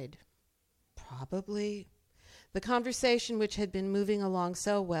wide-eyed. Probably. The conversation, which had been moving along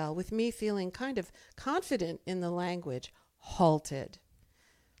so well, with me feeling kind of confident in the language, halted.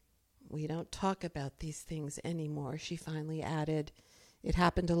 We don't talk about these things anymore, she finally added. It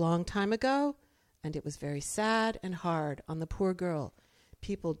happened a long time ago, and it was very sad and hard on the poor girl.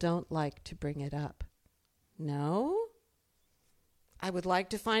 People don't like to bring it up. No? I would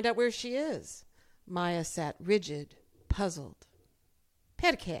like to find out where she is. Maya sat rigid, puzzled.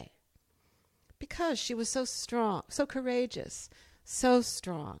 Perché? Because she was so strong, so courageous, so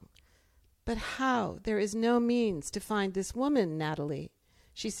strong. But how? There is no means to find this woman, Natalie,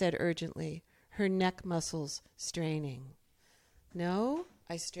 she said urgently, her neck muscles straining. No?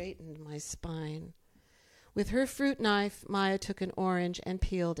 I straightened my spine. With her fruit knife, Maya took an orange and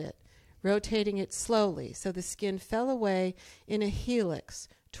peeled it, rotating it slowly so the skin fell away in a helix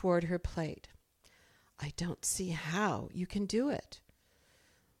toward her plate. I don't see how you can do it.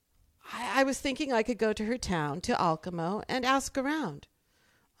 I was thinking I could go to her town, to Alcamo, and ask around.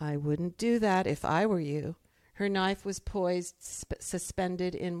 I wouldn't do that if I were you. Her knife was poised,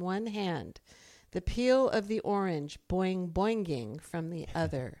 suspended in one hand, the peel of the orange boing-boinging from the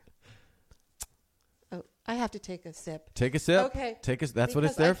other. I have to take a sip. Take a sip. Okay. That's what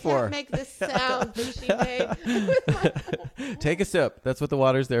it's there for. I can't make the sound that she made. Take a sip. That's what the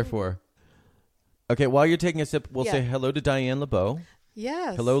water's there for. Okay, while you're taking a sip, we'll say hello to Diane LeBeau.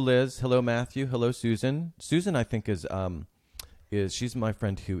 Yes. Hello, Liz. Hello, Matthew. Hello, Susan. Susan, I think, is she's my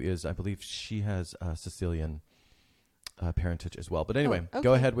friend who is, I believe she has Sicilian parentage as well. But anyway,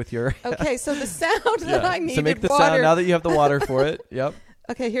 go ahead with your... Okay, so the sound that I needed, so make the water. sound now that you have the water for it. Yep.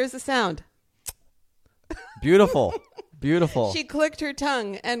 Okay, here's the sound. Beautiful. Beautiful. She clicked her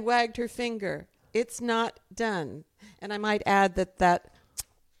tongue and wagged her finger. It's not done. And I might add that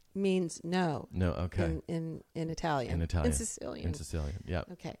means no. No, okay. In Italian. In Italian. In Sicilian. In Sicilian, yeah.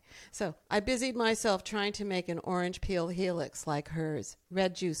 Okay. So I busied myself trying to make an orange peel helix like hers,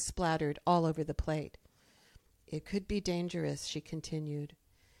 red juice splattered all over the plate. It could be dangerous, she continued.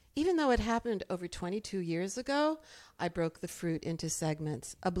 Even though it happened over 22 years ago, I broke the fruit into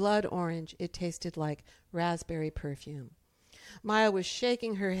segments. A blood orange, it tasted like raspberry perfume. Maya was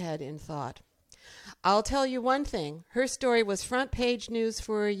shaking her head in thought. I'll tell you one thing. Her story was front page news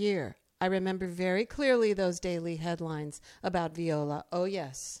for a year. I remember very clearly those daily headlines about Viola. Oh,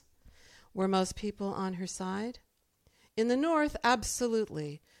 yes. Were most people on her side? In the North,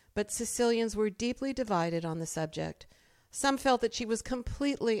 absolutely. But Sicilians were deeply divided on the subject. Some felt that she was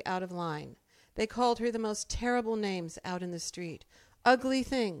completely out of line. They called her the most terrible names out in the street. Ugly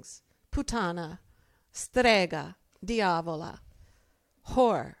things. Puttana, strega, diavola,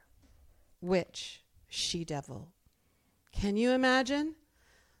 whore, witch, she-devil. Can you imagine?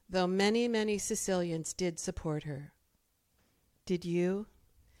 Though many, many Sicilians did support her. Did you?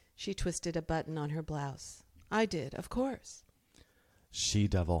 She twisted a button on her blouse. I did, of course.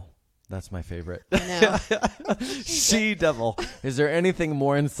 She-devil. That's my favorite. No. She-devil. Is there anything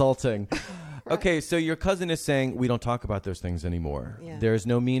more insulting? Right. Okay, so your cousin is saying we don't talk about those things anymore. Yeah. There's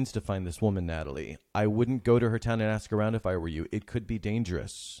no means to find this woman, Natalie. I wouldn't go to her town and ask around if I were you. It could be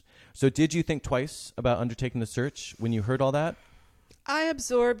dangerous. So did you think twice about undertaking the search when you heard all that? I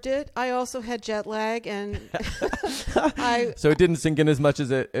absorbed it. I also had jet lag, and So it didn't sink in as much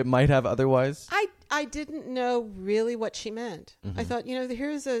as it might have otherwise? I didn't know really what she meant. Mm-hmm. I thought,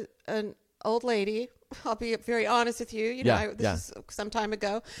 here's an old lady. I'll be very honest with you. This is some time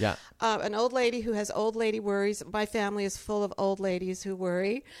ago. Yeah. An old lady who has old lady worries. My family is full of old ladies who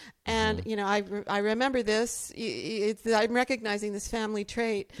worry. And, I remember this. I'm recognizing this family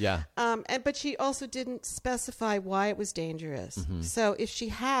trait. Yeah. But she also didn't specify why it was dangerous. Mm-hmm. So if she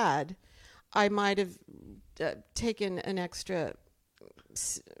had, I might have taken an extra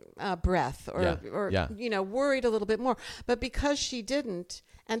breath or worried a little bit more. But because she didn't,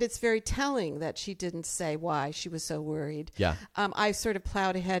 and it's very telling that she didn't say why she was so worried. Yeah. I sort of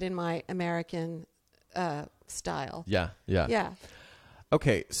plowed ahead in my American style. Yeah.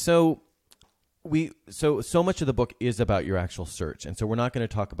 Okay, so so much of the book is about your actual search, and so we're not going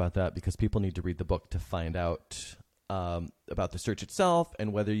to talk about that because people need to read the book to find out about the search itself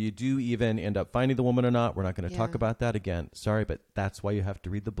and whether you do even end up finding the woman or not. We're not going to talk about that again. Sorry, but that's why you have to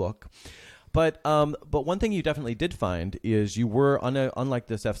read the book. But one thing you definitely did find is you were, unlike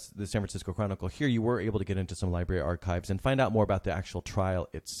the San Francisco Chronicle here, you were able to get into some library archives and find out more about the actual trial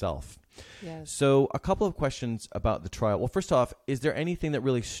itself. Yes. So a couple of questions about the trial. Well, first off, is there anything that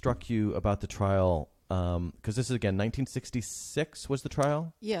really struck you about the trial? Because this is, again, 1966 was the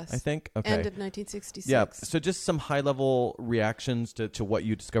trial? Yes. I think? Okay. End of 1966. Yeah. So just some high-level reactions to what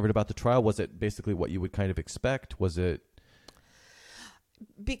you discovered about the trial. Was it basically what you would kind of expect? Was it...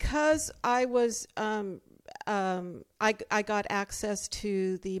 Because I was, I got access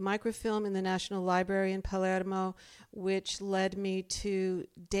to the microfilm in the National Library in Palermo, which led me to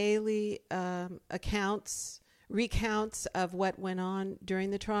daily recounts of what went on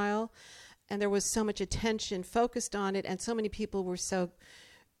during the trial. And there was so much attention focused on it, and so many people were so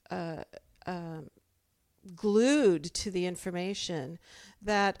glued to the information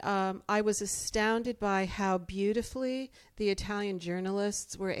that I was astounded by how beautifully the Italian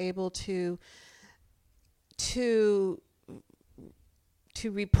journalists were able to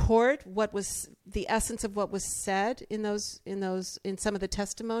report what was the essence of what was said in some of the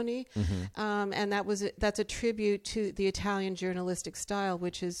testimony, and that's a tribute to the Italian journalistic style,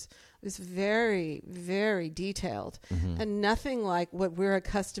 which is very, very detailed, and nothing like what we're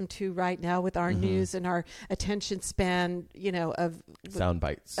accustomed to right now with our news and our attention span, of sound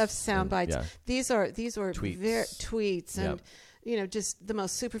bites. Yeah. These are tweets, tweets and just the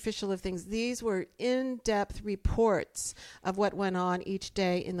most superficial of things. These were in-depth reports of what went on each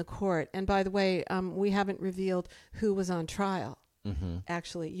day in the court. And by the way, we haven't revealed who was on trial.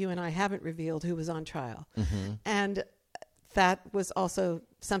 Actually, you and I haven't revealed who was on trial, and that was also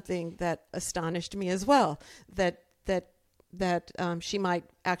something that astonished me as well, that she might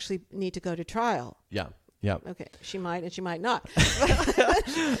actually need to go to trial. Yeah. Okay. She might and she might not.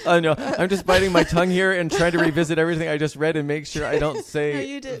 Oh, no. I'm just biting my tongue here and trying to revisit everything I just read and make sure I don't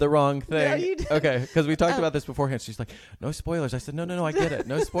say the wrong thing. No, you did. Okay. Because we talked about this beforehand. She's like, no spoilers. I said, no, I get it.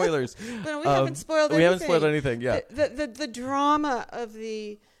 No spoilers. No, we haven't spoiled anything. We haven't spoiled anything. Yeah. The drama of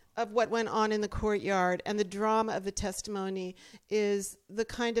what went on in the courtyard and the drama of the testimony is the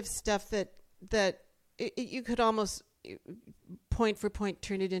kind of stuff that you could almost point for point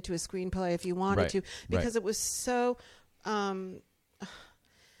turn it into a screenplay if you wanted to, because it was so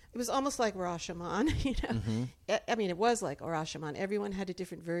it was almost like Rashomon, you know. I mean, it was like Rashomon. Everyone had a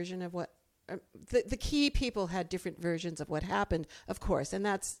different version of what the key people had different versions of what happened, of course, and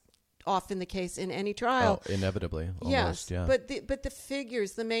that's often the case in any trial. Oh, inevitably, almost, yes, yeah. But the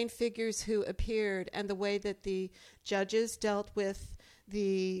figures, the main figures who appeared, and the way that the judges dealt with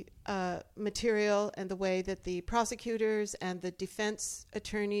the material, and the way that the prosecutors and the defense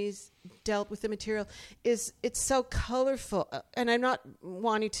attorneys dealt with the material, it's so colorful. And I'm not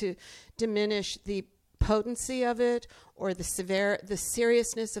wanting to diminish the potency of it or the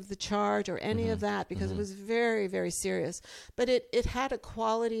seriousness of the charge or any of that, because it was very, very serious. But it had a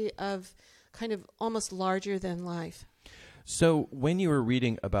quality of kind of almost larger than life. So when you were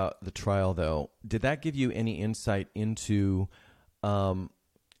reading about the trial, though, did that give you any insight into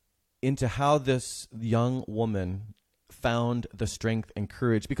how this young woman found the strength and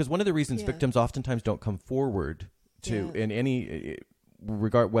courage? Because one of the reasons victims oftentimes don't come forward to in any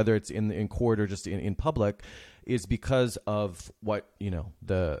regard, whether it's in court or just in public, is because of what,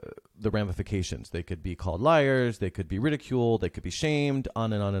 the ramifications. They could be called liars, they could be ridiculed, they could be shamed,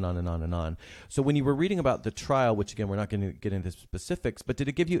 on and on and on and on and on. So when you were reading about the trial, which again, we're not going to get into specifics, but did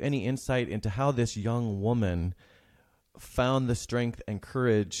it give you any insight into how this young woman found the strength and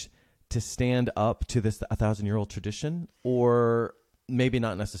courage to stand up to this 1,000-year-old tradition? Or maybe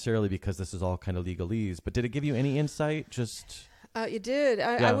not necessarily, because this is all kind of legalese, but did it give you any insight? It did.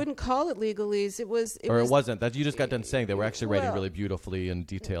 I wouldn't call it legalese. It wasn't. That you just got done saying they were actually writing really beautifully and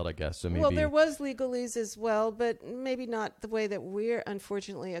detailed, I guess. So maybe. Well, there was legalese as well, but maybe not the way that we're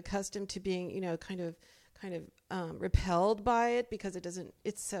unfortunately accustomed to being, kind of repelled by it, because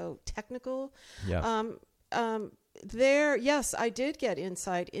it's so technical. Yeah. Yes, I did get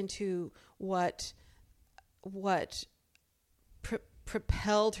insight into what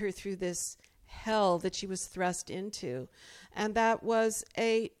propelled her through this hell that she was thrust into, and that was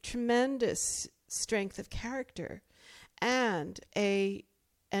a tremendous strength of character and a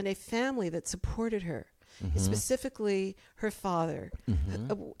family that supported her, specifically her father,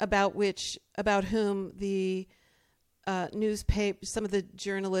 about whom the newspaper, some of the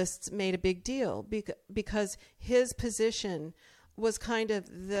journalists made a big deal, because his position was kind of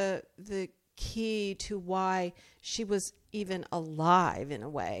the key to why she was even alive, in a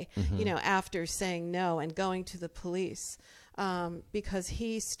way, after saying no and going to the police, because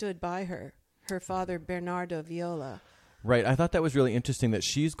he stood by her father, Bernardo Viola. Right. I thought that was really interesting, that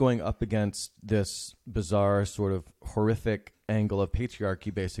she's going up against this bizarre sort of horrific angle of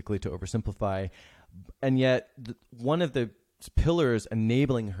patriarchy, basically, to oversimplify. And yet one of the pillars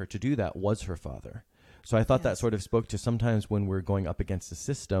enabling her to do that was her father. So I thought that sort of spoke to, sometimes when we're going up against the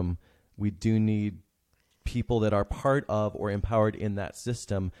system, we do need people that are part of or empowered in that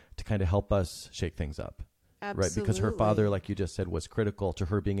system to kind of help us shake things up. Absolutely. Right? Because her father, like you just said, was critical to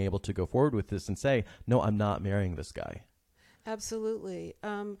her being able to go forward with this and say, no, I'm not marrying this guy. Absolutely.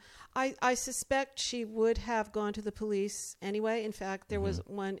 I suspect she would have gone to the police anyway. In fact, there was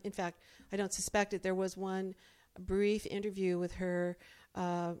one, I don't suspect it. There was one brief interview with her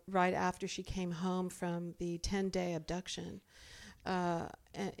right after she came home from the 10-day abduction,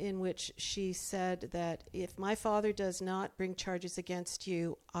 in which she said that if my father does not bring charges against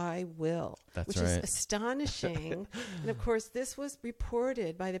you, I will. That's which right. is astonishing. And of course, this was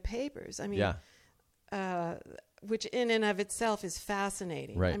reported by the papers. I mean, which in and of itself is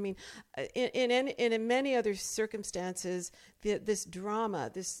fascinating. Right. I mean, in many other circumstances, this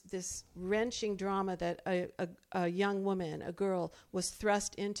drama, this wrenching drama that a young woman, a girl, was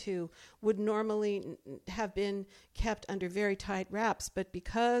thrust into would normally have been kept under very tight wraps. But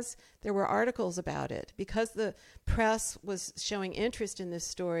because there were articles about it, because the press was showing interest in this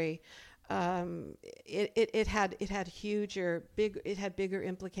story, it had bigger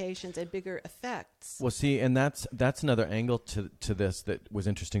implications and bigger effects. Well, see, and that's another angle to this that was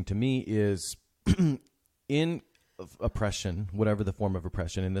interesting to me, is in oppression, whatever the form of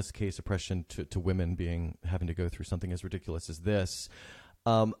oppression, in this case, oppression to women having to go through something as ridiculous as this,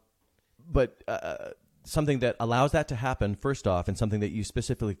 but something that allows that to happen, first off, and something that you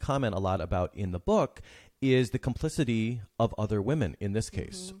specifically comment a lot about in the book, is the complicity of other women in this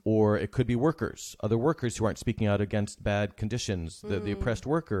case. Or it could be other workers who aren't speaking out against bad conditions, the oppressed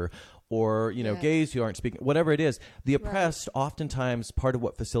worker, or gays who aren't speaking, whatever it is. The oppressed, oftentimes part of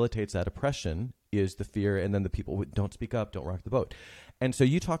what facilitates that oppression is the fear, and then the people who don't speak up, don't rock the boat. And so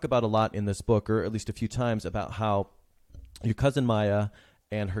you talk about a lot in this book, or at least a few times, about how your cousin Maya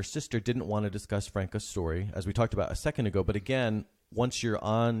and her sister didn't want to discuss Franca's story, as we talked about a second ago. But again, once you're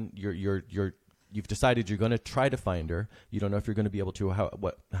on, you've decided you're going to try to find her. You don't know if you're going to be able to,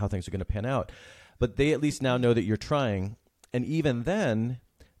 how things are going to pan out. But they at least now know that you're trying. And even then,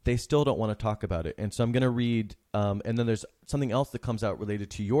 they still don't want to talk about it. And so I'm going to read, and then there's something else that comes out related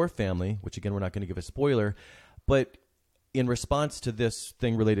to your family, which again, we're not going to give a spoiler, but in response to this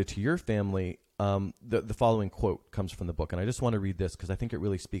thing related to your family, the following quote comes from the book. And I just want to read this because I think it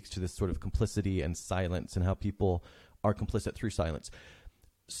really speaks to this sort of complicity and silence and how people are complicit through silence.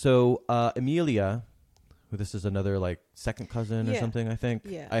 So Amelia, who this is another like second cousin or something, I think.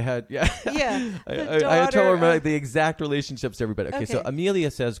 Yeah. I had, Yeah. I had to remember the exact relationships to everybody. Okay, so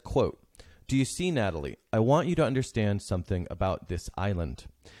Amelia says, quote, "Do you see, Natalie, I want you to understand something about this island.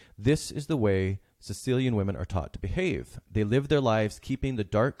 This is the way Sicilian women are taught to behave. They live their lives keeping the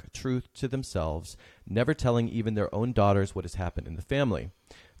dark truth to themselves, never telling even their own daughters what has happened in the family.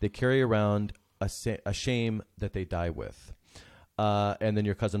 They carry around a shame that they die with." And then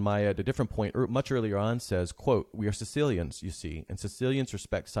your cousin Maya, at a different point, much earlier on, says, quote, "We are Sicilians, you see, and Sicilians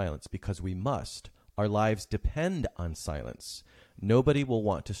respect silence because we must. Our lives depend on silence. Nobody will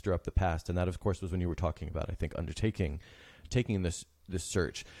want to stir up the past." And that, of course, was when you were talking about, I think, taking this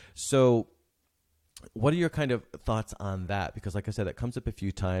search. So what are your kind of thoughts on that? Because like I said, that comes up a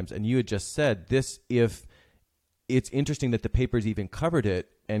few times. And you had just said this, if it's interesting that the papers even covered it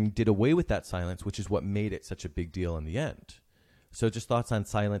and did away with that silence, which is what made it such a big deal in the end. So just thoughts on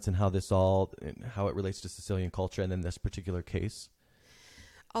silence and how how it relates to Sicilian culture and then this particular case.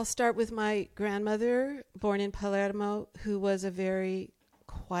 I'll start with my grandmother, born in Palermo, who was a very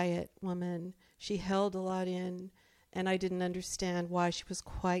quiet woman. She held a lot in, and I didn't understand why she was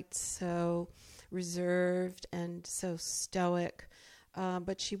quite so reserved and so stoic.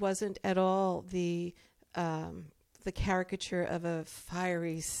 But she wasn't at all the caricature of a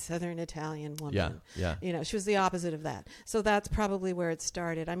fiery Southern Italian woman. Yeah. You know, she was the opposite of that. So that's probably where it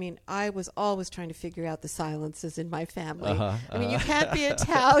started. I mean, I was always trying to figure out the silences in my family. I mean, you can't be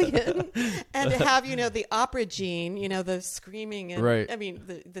Italian and have, the opera gene, the screaming and, right. I mean,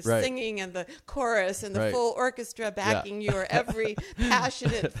 the singing and the chorus and the full orchestra backing your every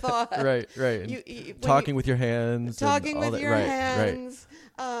passionate thought. Right. Talking with your hands. Talking with your hands.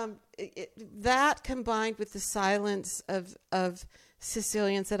 That combined with the silence of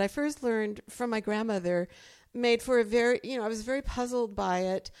Sicilians that I first learned from my grandmother made for a very, I was very puzzled by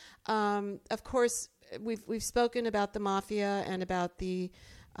it. Of course, we've spoken about the mafia and about the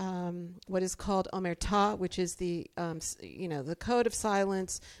what is called omertà, which is the the code of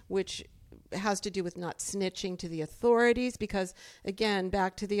silence, which has to do with not snitching to the authorities, because again,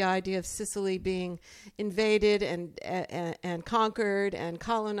 back to the idea of Sicily being invaded and conquered and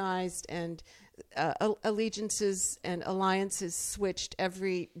colonized, and allegiances and alliances switched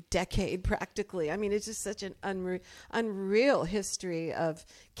every decade practically. I mean, it's just such an unreal history of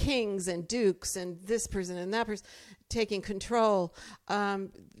kings and dukes and this person and that person taking control.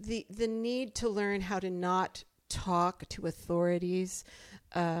 The need to learn how to not talk to authorities,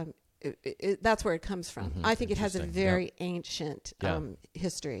 that's where it comes from. I think it has a very ancient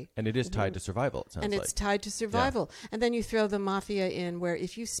history. And it is tied to survival, it sounds like. And it's tied to survival. And then you throw the mafia in, where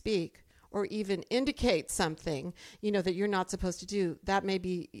if you speak or even indicate something, that you're not supposed to do, that may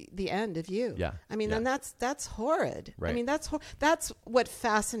be the end of you. Yeah. I mean, and that's horrid. Right. I mean, that's what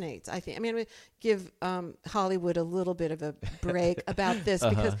fascinates, I think. I mean, I'm going to give Hollywood a little bit of a break about this,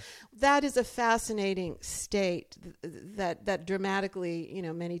 because that is a fascinating state that dramatically,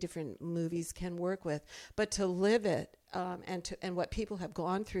 many different movies can work with. But to live it, and what people have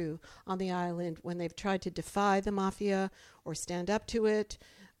gone through on the island when they've tried to defy the mafia or stand up to it,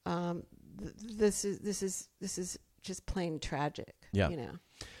 this is just plain tragic.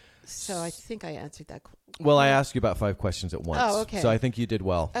 So I think I answered that. Well, I asked you about 5 questions at once. Oh, okay. So I think you did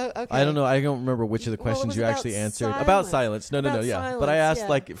well. Oh, okay. I don't know. I don't remember which of the questions you actually answered. About silence. No. Yeah. But I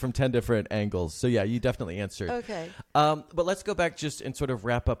asked from 10 different angles. So yeah, you definitely answered. Okay. But let's go back just and sort of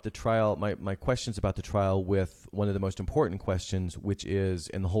wrap up the trial. My questions about the trial with one of the most important questions, which is,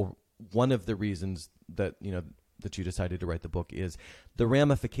 and one of the reasons that, that you decided to write the book, is the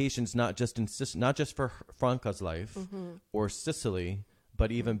ramifications, not just for Franca's life or Sicily,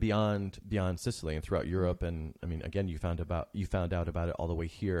 but even beyond Sicily and throughout Europe. And I mean, again, you found out about it all the way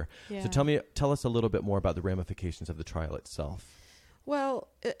here. Yeah. So tell us a little bit more about the ramifications of the trial itself. Well,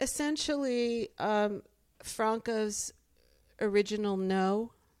 essentially, Franca's original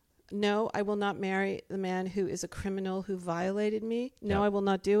no, I will not marry the man who is a criminal who violated me. No, I will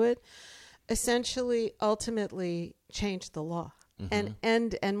not do it. Essentially, ultimately changed the law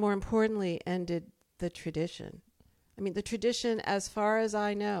and more importantly, ended the tradition. I mean, the tradition, as far as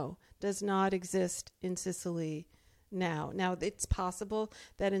I know, does not exist in Sicily now. Now, it's possible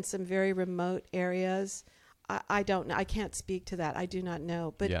that in some very remote areas, I don't know. I can't speak to that. I do not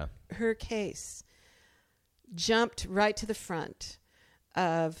know. But her case jumped right to the front.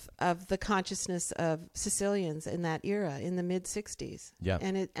 of the consciousness of Sicilians in that era, in the mid 60s. Yeah.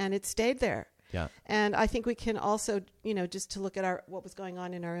 And it stayed there. Yeah. And I think we can also, just to look at what was going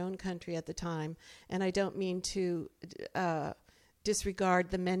on in our own country at the time. And I don't mean to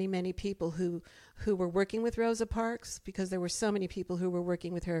disregard the many, many people who were working with Rosa Parks, because there were so many people who were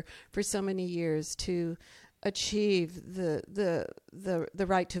working with her for so many years to achieve the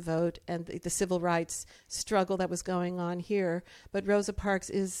right to vote and the civil rights struggle that was going on here. But Rosa Parks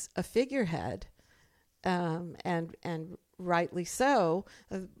is a figurehead, and rightly so.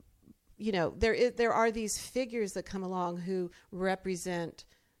 There are these figures that come along who represent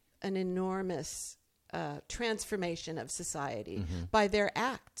an enormous transformation of society by their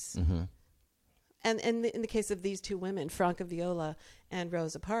acts. Mm-hmm. And in the case of these two women, Franca Viola and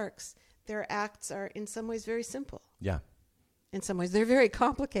Rosa Parks, their acts are in some ways very simple. Yeah. In some ways, they're very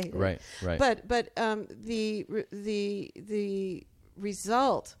complicated. Right. But the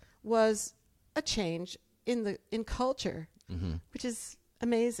result was a change in culture, which is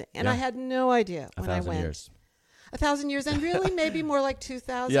amazing. And I had no idea when I went. 1,000 years. 1,000 years, and really maybe more like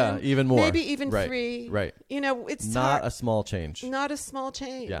 2,000. Yeah, even more. Maybe even Right, 3. right. It's not a small change. Not a small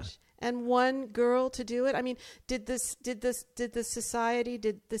change. Yeah. And one girl to do it. I mean, did the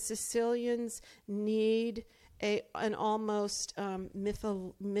Sicilians need an almost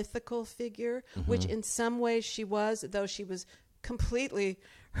mythical figure, which in some ways she was, though she was completely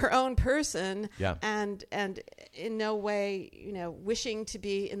her own person, and in no way, wishing to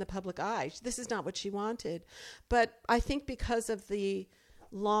be in the public eye. This is not what she wanted. But I think because of the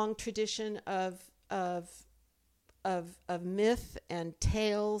long tradition of myth and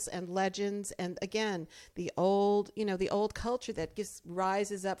tales and legends, and again the old culture that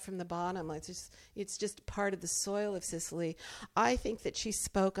rises up from the bottom. It's just part of the soil of Sicily. I think that she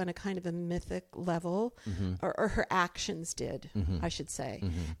spoke on a kind of a mythic level, or her actions did, I should say,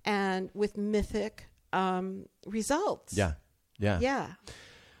 and with mythic results. Yeah.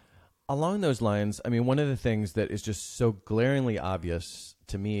 Along those lines, I mean, one of the things that is just so glaringly obvious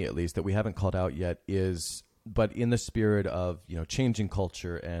to me, at least, that we haven't called out yet is, but in the spirit of, changing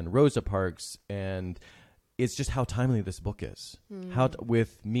culture and Rosa Parks, and it's just how timely this book is.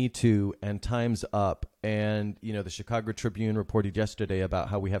 With Me Too and Time's Up, and, the Chicago Tribune reported yesterday about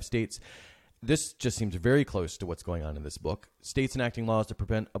how we have states. This just seems very close to what's going on in this book. States enacting laws to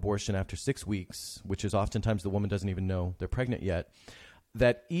prevent abortion after 6 weeks, which is oftentimes the woman doesn't even know they're pregnant yet.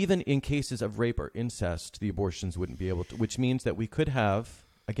 That even in cases of rape or incest, the abortions wouldn't be able to, which means that we could have,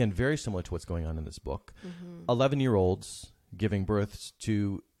 again, very similar to what's going on in this book, 11-year-olds giving birth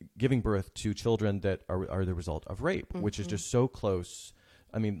to children that are the result of rape, which is just so close.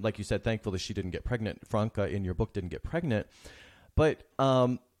 I mean, like you said, thankfully she didn't get pregnant. Franca in your book didn't get pregnant. But,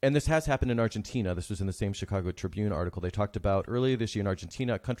 and this has happened in Argentina. This was in the same Chicago Tribune article. They talked about earlier this year in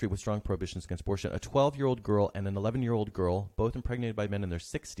Argentina, a country with strong prohibitions against abortion, a 12-year-old girl and an 11-year-old girl, both impregnated by men in their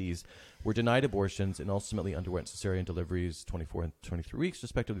 60s, were denied abortions and ultimately underwent cesarean deliveries, 24 and 23 weeks,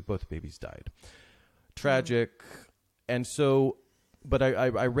 respectively. Both babies died. Tragic. And so, but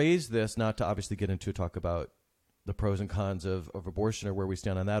I raised this not to obviously get into talk about the pros and cons of abortion or where we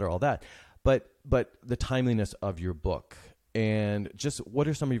stand on that or all that, but the timeliness of your book. And just what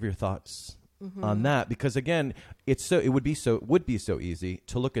are some of your thoughts on that? Because again, it would be so easy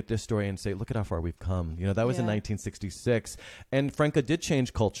to look at this story and say, look at how far we've come. That was in 1966, and Franca did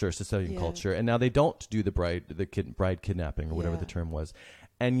change culture, Sicilian culture, and now they don't do the bride kidnapping or whatever the term was,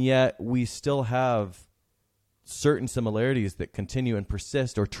 and yet we still have certain similarities that continue and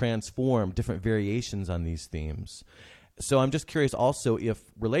persist or transform, different variations on these themes. So I'm just curious also if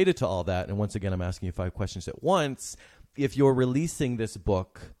related to all that, and once again I'm asking you 5 questions at once, if you're releasing this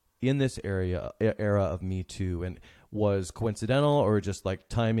book in this era of Me Too, and was coincidental or just like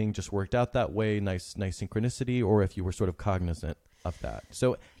timing just worked out that way, nice synchronicity, or if you were sort of cognizant of that.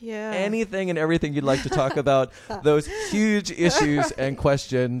 So anything and everything you'd like to talk about, those huge issues and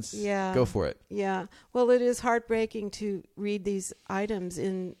questions, go for it. Yeah. Well, it is heartbreaking to read these items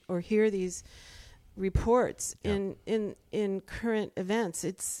or hear these reports in current events.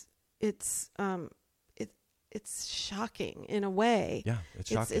 It's shocking in a way. Yeah,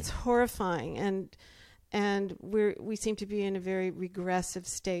 it's shocking. It's horrifying, and we seem to be in a very regressive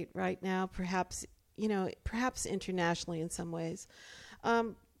state right now. Perhaps internationally in some ways.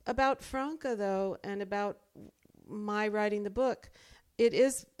 About Franca, though, and about my writing the book, it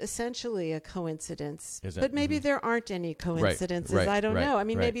is essentially a coincidence. But maybe there aren't any coincidences. Right, I don't know. I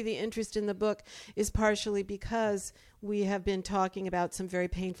mean, right. maybe the interest in the book is partially because we have been talking about some very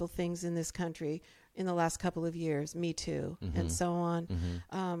painful things in this country in the last couple of years, Me Too, and so on.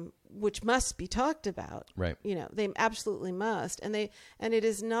 which must be talked about. Right. You know, they absolutely must. And it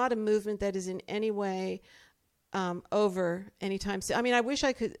is not a movement that is in any way over anytime soon. I mean, I wish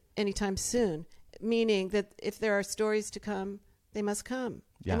I could anytime soon, meaning that if there are stories to come, they must come.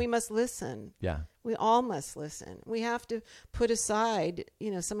 Yeah. And we must listen. Yeah. We all must listen. We have to put aside, you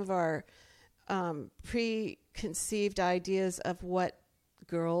know, some of our preconceived ideas of what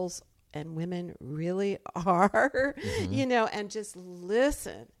girls and women really are, you know, and just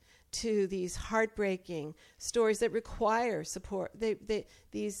listen to these heartbreaking stories that require support.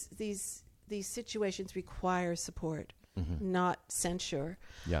 These situations require support, not censure.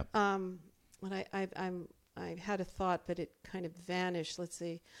 Yeah. But I had a thought, but it kind of vanished. Let's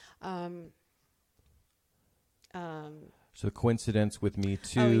see. So the coincidence with Me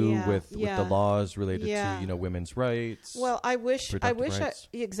Too, with the laws related to, you know, women's rights. Well, I wish rights.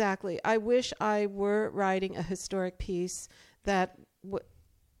 Exactly. I wish I were writing a historic piece that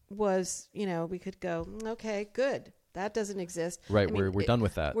was, you know, we could go, okay, good. That doesn't exist. Right. I mean, we're done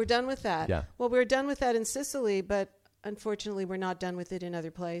with that. We're done with that. Yeah. Well, we're done with that in Sicily, but unfortunately, we're not done with it in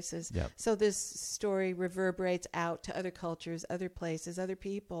other places. Yeah. So this story reverberates out to other cultures, other places, other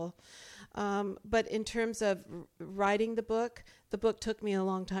people. But in terms of writing the book took me a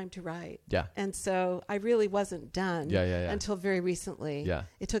long time to write. Yeah. And so I really wasn't done until very recently. Yeah.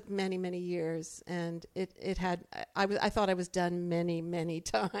 It took many, many years, and I thought I was done many, many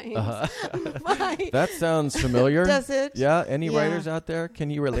times. That sounds familiar. Does it? Yeah. Any writers out there? Can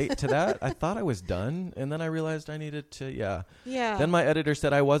you relate to that? I thought I was done, and then I realized I needed to. Yeah. Yeah. Then my editor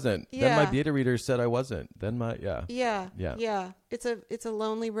said I wasn't. Yeah. Then my beta reader said I wasn't. Then my Yeah. It's a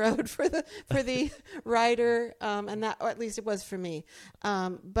lonely road for the writer, and that, or at least it was for me.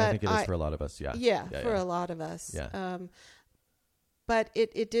 But I think it is for a lot of us. Yeah. A lot of us. Yeah. But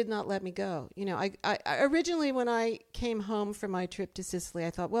it did not let me go. You know, I originally, when I came home from my trip to Sicily,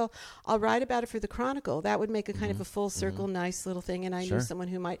 I thought, well, I'll write about it for the Chronicle. That would make a kind of a full circle, nice little thing. And I knew someone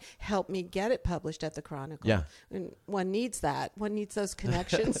who might help me get it published at the Chronicle. Yeah. And one needs that. One needs those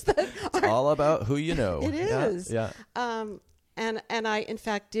connections. It's all about who you know. It is. Yeah. And I, in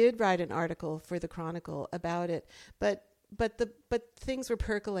fact, did write an article for the Chronicle about it. But things were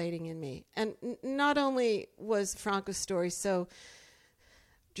percolating in me. And not only was Franco's story so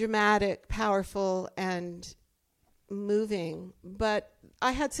dramatic, powerful, and moving, but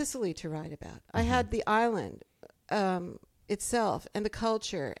I had Sicily to write about. I had the island itself, and the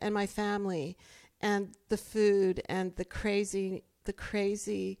culture, and my family, and the food, and the crazy,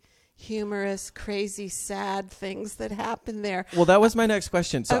 humorous, crazy, sad things that happen there. Well, that was my next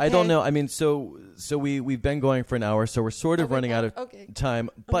question. So Okay. I don't know. I mean, so we've been going for an hour, so we're sort of running out of time.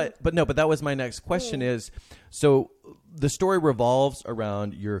 But that was my next question is, so the story revolves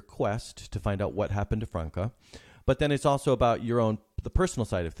around your quest to find out what happened to Franca, but then it's also about the personal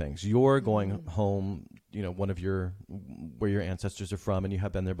side of things. You're going home, you know, where your ancestors are from, and you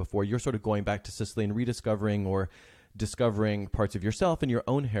have been there before. You're sort of going back to Sicily and rediscovering or discovering parts of yourself and your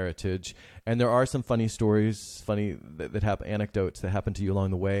own heritage. And there are some funny stories, that happen, anecdotes that happen to you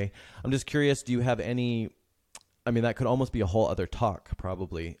along the way. I'm just curious, do you have any, I mean, that could almost be a whole other talk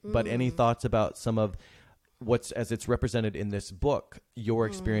probably, but any thoughts about some of what's, as it's represented in this book, your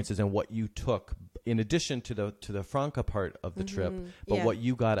experiences and what you took in addition to the Franca part of the trip, but what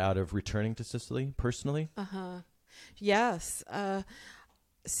you got out of returning to Sicily personally? Yes.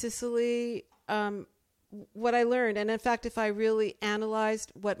 Sicily, what I learned, and in fact, if I really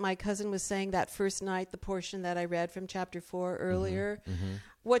analyzed what my cousin was saying that first night, the portion that I read from chapter 4 earlier,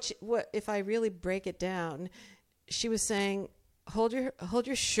 what if I really break it down, she was saying, hold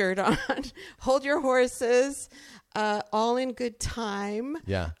your shirt on, hold your horses, all in good time.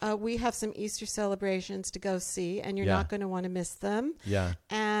 Yeah. We have some Easter celebrations to go see, and you're not going to want to miss them. Yeah.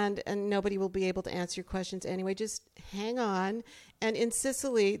 And nobody will be able to answer your questions anyway. Just hang on. And in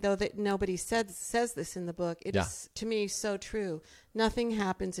Sicily, though that nobody says this in the book, it is to me so true. Nothing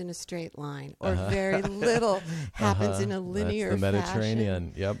happens in a straight line, or very little happens in a linear fashion. That's the Mediterranean.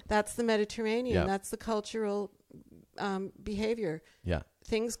 Fashion. Yep. That's the Mediterranean. Yep. That's the cultural behavior. Yeah.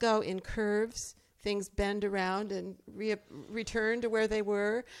 Things go in curves. Things bend around and return to where they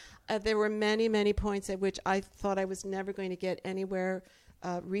were. There were many, many points at which I thought I was never going to get anywhere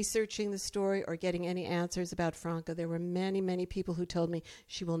researching the story or getting any answers about Franca. There were many, many people who told me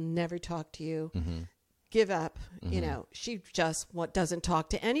she will never talk to you. Give up. You know, she just doesn't talk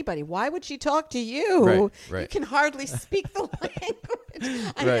to anybody. Why would she talk to you? Right. You can hardly speak the language.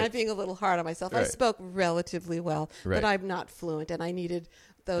 I mean, I'm being a little hard on myself. I spoke relatively well, but I'm not fluent, and I needed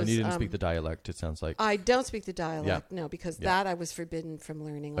those. And you didn't speak the dialect, it sounds like. I don't speak the dialect, no, because that I was forbidden from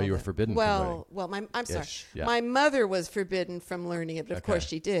learning. Oh, you were forbidden from learning? Well, I'm sorry. My mother was forbidden from learning it, but of course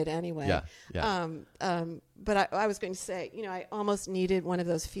she did anyway. But I was going to say, I almost needed one of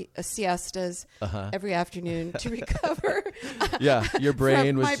those siestas every afternoon to recover. Your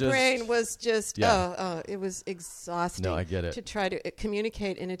brain was my brain was just, it was exhausting. No, I get it. To try to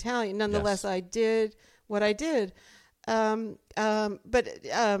communicate in Italian. Nonetheless, I did what I did. But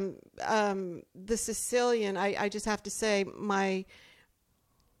the Sicilian, I just have to say, my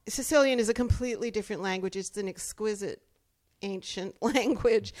Sicilian is a completely different language. It's an exquisite ancient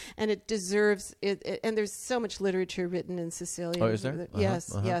language, and it deserves it. And there's so much literature written in Sicilian. Oh, is there?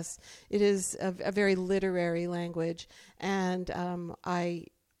 Yes, yes. It is a very literary language, and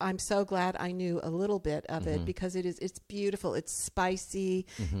I'm so glad I knew a little bit of it, because it's beautiful, it's spicy,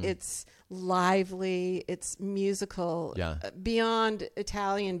 it's lively, it's musical, beyond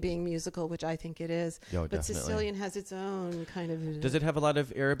Italian being musical, which I think it is. But definitely. Sicilian has its own kind of... Does it have a lot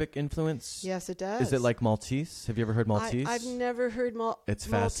of Arabic influence? Yes, it does. Is it like Maltese? Have you ever heard Maltese? I've never heard It's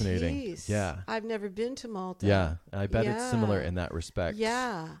fascinating. Maltese. Yeah. I've never been to Malta. Yeah, I bet it's similar in that respect.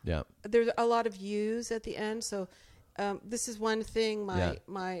 Yeah. Yeah. There's a lot of U's at the end, so... this is one thing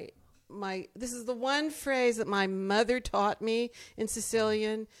this is the one phrase that my mother taught me in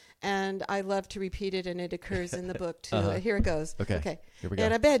Sicilian, and I love to repeat it, and it occurs in the book too. Here it goes. Okay. Here we go.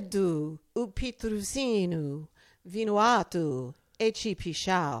 Era beddu, u pitrusinu, vinuatu, e ci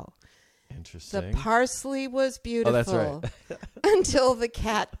pisciao. Interesting. The parsley was beautiful. Oh, that's right. Until the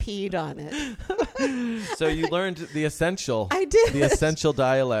cat peed on it. So you learned the essential. I did. The essential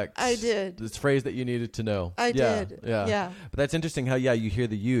dialect. I did. This phrase that you needed to know. I did. Yeah. But that's interesting how, you hear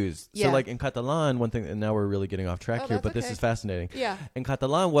the U's. Yeah. So like in Catalan, one thing, and now we're really getting off track here, but this is fascinating. Yeah. In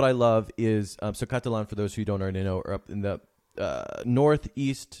Catalan, what I love is, so Catalan, for those who don't already know, are up in the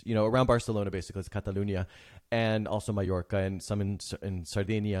northeast, around Barcelona, basically, it's Catalunya. And also Mallorca, and some in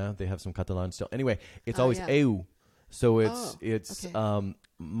Sardinia, they have some Catalan still. Anyway, it's always eu, so it's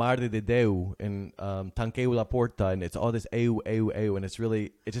Mar de Déu and Tanqueu la Porta, and it's all this eu, and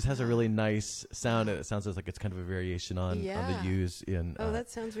it just has a really nice sound, and it sounds like it's kind of a variation on the U's in. That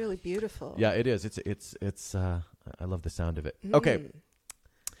sounds really beautiful. Yeah, it is. It's I love the sound of it. Okay.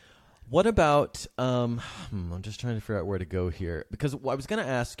 What about? I'm just trying to figure out where to go here, because I was going to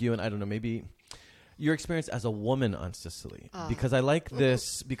ask you, and I don't know, maybe. Your experience as a woman on Sicily, because I like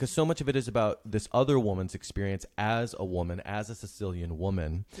this, because so much of it is about this other woman's experience as a woman, as a Sicilian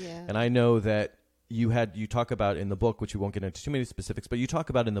woman. Yeah. And I know that you talk about in the book, which we won't get into too many specifics, but you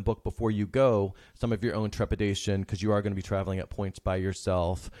talk about in the book before you go some of your own trepidation, because you are going to be traveling at points by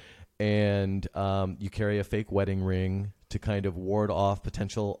yourself, and you carry a fake wedding ring to kind of ward off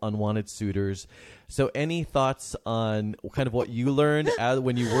potential unwanted suitors. So any thoughts on kind of what you learned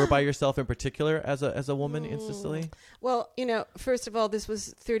when you were by yourself, in particular, as a woman in Sicily? Well, first of all, this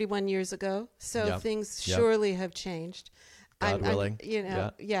was 31 years ago, so things surely have changed. God willing.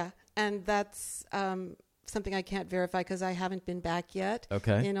 And that's something I can't verify because I haven't been back yet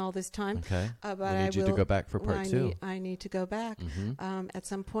in all this time. Okay. But I need you to go back for part 2. I need to go back at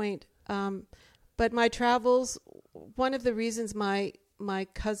some point. But my travels, one of the reasons my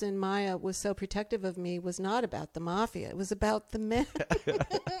cousin Maya was so protective of me was not about the mafia. It was about the men.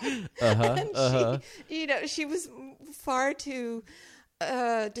 And she was far too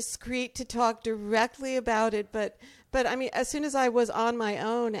discreet to talk directly about it. But I mean, as soon as I was on my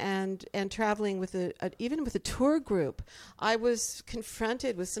own and traveling with even with a tour group, I was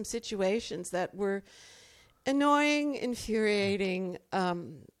confronted with some situations that were annoying, infuriating,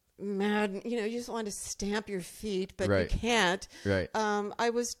 mad, you just want to stamp your feet, but you can't. Right. I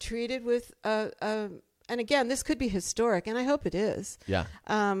was treated with, and again, this could be historic, and I hope it is. Yeah.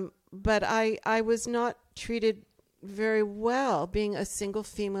 But I was not treated very well being a single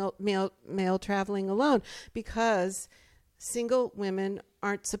male traveling alone, because single women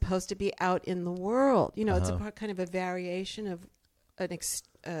aren't supposed to be out in the world. It's a kind of a variation of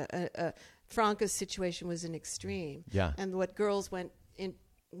Franca's situation was an extreme. Yeah. And what girls went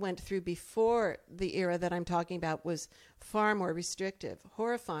through before the era that I'm talking about was far more restrictive,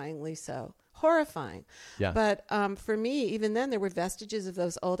 horrifyingly so. Horrifying. Yeah. But for me, even then, there were vestiges of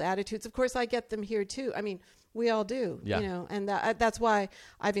those old attitudes. Of course, I get them here too. I mean, we all do, and that's why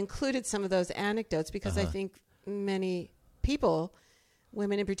I've included some of those anecdotes, because I think many people,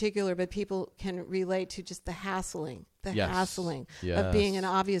 women in particular, but people can relate to just the hassling of being an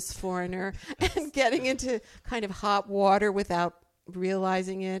obvious foreigner and getting into kind of hot water without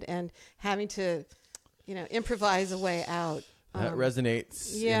realizing it and having to improvise a way out. That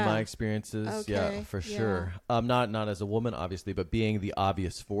resonates in my experiences. Okay. Yeah, for sure. Not as a woman, obviously, but being the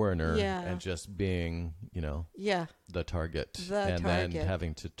obvious foreigner and just being, the target, then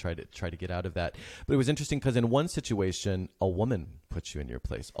having to try to get out of that. But it was interesting because in one situation, a woman puts you in your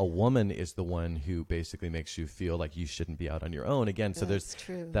place. A woman is the one who basically makes you feel like you shouldn't be out on your own again. So there's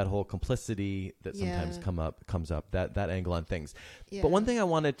that whole complicity that sometimes comes up, that angle on things. Yeah. But one thing I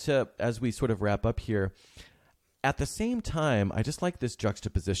wanted to, as we sort of wrap up here, at the same time, I just like this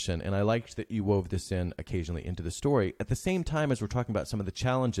juxtaposition, and I liked that you wove this in occasionally into the story. At the same time, as we're talking about some of the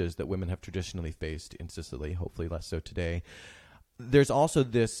challenges that women have traditionally faced in Sicily, hopefully less so today, there's also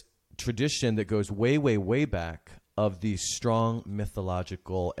this tradition that goes way, way, way back of these strong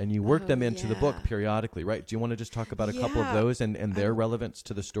mythological, and you work them into the book periodically, right? Do you want to just talk about a couple of those and their relevance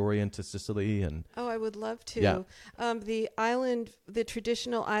to the story and to Sicily? And I would love to. Yeah. The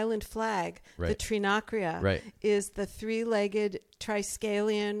traditional island flag, the Trinacria, is the three-legged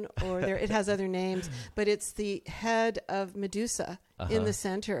triskelion, or it has other names, but it's the head of Medusa in the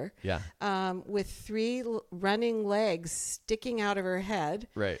center, with three running legs sticking out of her head.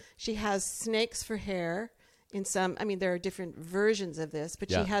 Right. She has snakes for hair. There are different versions of this,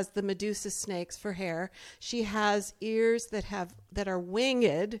 but she has the Medusa snakes for hair. She has ears that are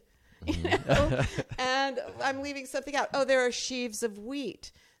winged, and I'm leaving something out. Oh, there are sheaves of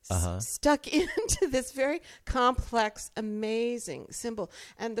wheat stuck into this very complex, amazing symbol.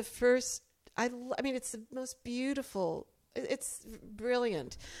 And the first, it's the most beautiful. It's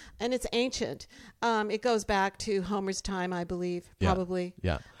brilliant, and it's ancient. It goes back to Homer's time, I believe, probably.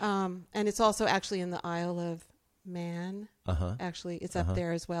 Yeah. And it's also actually in the Isle of Man. Actually, it's up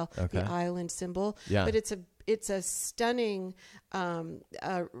there as well. Okay. The island symbol. Yeah. But it's a stunning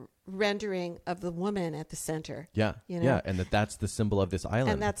rendering of the woman at the center. Yeah. Yeah, and that's the symbol of this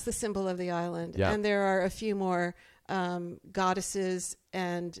island. And that's the symbol of the island. Yeah. And there are a few more goddesses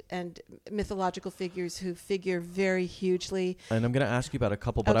and mythological figures who figure very hugely. And I'm going to ask you about a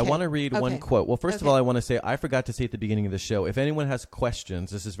couple, but I want to read one quote. Well, first of all, I want to say, I forgot to say at the beginning of the show, if anyone has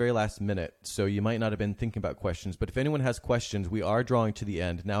questions, this is very last minute, so you might not have been thinking about questions, but if anyone has questions, we are drawing to the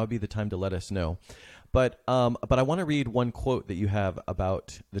end. Now would be the time to let us know. But I want to read one quote that you have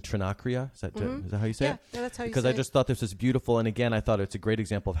about the Trinacria. Is that how you say it? Yeah, that's how you say it. Because I just thought this was beautiful, and again, I thought it's a great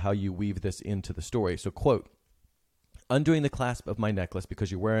example of how you weave this into the story. So, quote, "Undoing the clasp of my necklace," because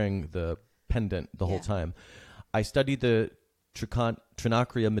you're wearing the pendant the whole time, "I studied the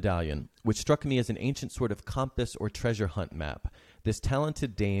Trinacria medallion, which struck me as an ancient sort of compass or treasure hunt map. This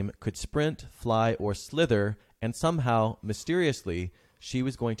talented dame could sprint, fly, or slither, and somehow, mysteriously, she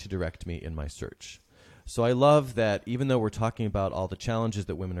was going to direct me in my search." So I love that even though we're talking about all the challenges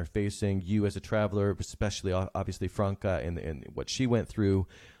that women are facing, you as a traveler, especially obviously Franca and what she went through,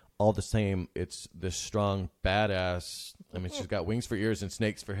 all the same, it's this strong, badass, she's got wings for ears and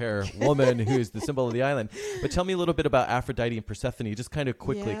snakes for hair, woman who's the symbol of the island. But tell me a little bit about Aphrodite and Persephone, just kind of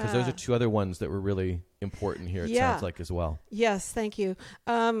quickly, because those are two other ones that were really important here, it sounds like, as well. Yes, thank you.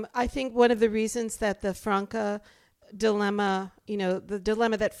 I think one of the reasons that the Franca dilemma, the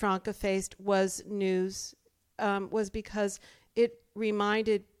dilemma that Franca faced was news, was because it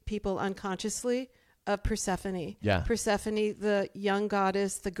reminded people unconsciously of Persephone. Yeah. Persephone, the young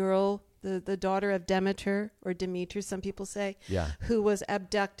goddess, the girl, the daughter of Demeter, or Demeter, some people say, who was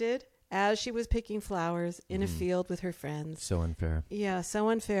abducted as she was picking flowers in a field with her friends. So unfair. Yeah, so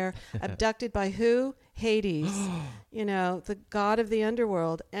unfair. Abducted by who? Hades, the god of the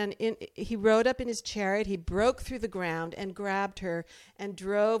underworld. And he rode up in his chariot, he broke through the ground and grabbed her and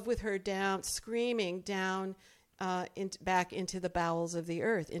drove with her down, screaming down back into the bowels of the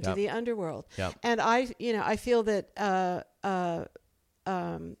earth, into the underworld. Yep. And I feel that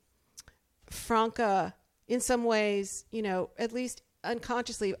Franca, in some ways, at least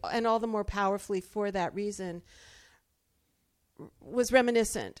unconsciously, and all the more powerfully for that reason, was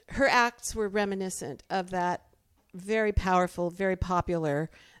reminiscent. Her acts were reminiscent of that very powerful, very popular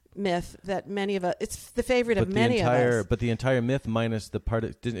myth that many of us, it's the favorite of many of us. But the entire myth minus the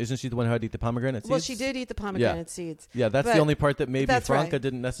part, isn't she the one who had to eat the pomegranate seeds? Well, she did eat the pomegranate seeds. Yeah, that's the only part that maybe Franca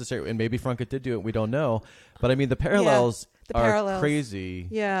didn't necessarily, and maybe Franca did do it, we don't know. But the parallels are crazy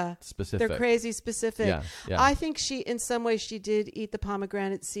specific. They're crazy specific. Yeah. I think in some ways she did eat the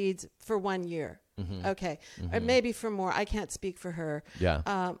pomegranate seeds for 1 year. Mm-hmm. Okay. Mm-hmm. Or maybe for more. I can't speak for her.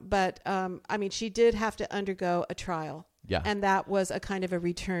 Yeah. But she did have to undergo a trial. Yeah. And that was a kind of a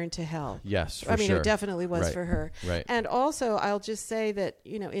return to hell. Yes, for sure. It definitely was for her. Right. And also, I'll just say that,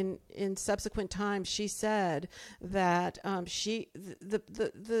 in subsequent times, she said that the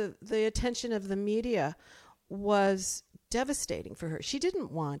attention of the media was devastating for her. She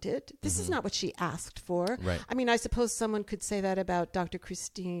didn't want it. This is not what she asked for. Right. I mean, I suppose someone could say that about Dr.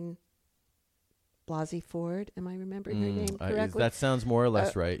 Christine Blasey Ford. Am I remembering her name correctly? That sounds more or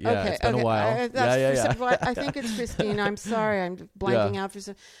less right. Yeah, okay, it's been a while. Yeah. I think it's Christine. I'm sorry, I'm blanking out for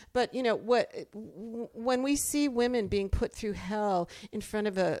some. But you know when we see women being put through hell in front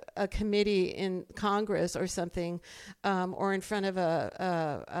of a committee in Congress or something, or in front of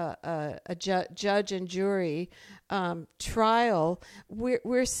a judge and jury trial,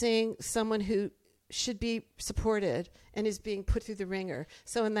 we're seeing someone who should be supported and is being put through the ringer.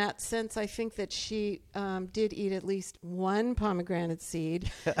 So in that sense, I think that she did eat at least one pomegranate seed.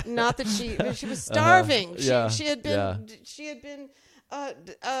 Not that she was starving. She had been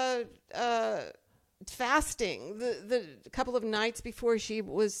fasting the couple of nights before she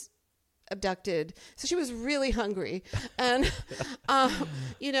was abducted. So she was really hungry. And I'm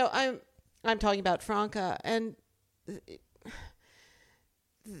talking about Franca, and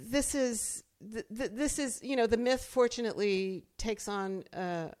this is the myth fortunately takes on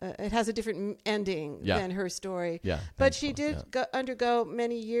it has a different ending than her story, but she did undergo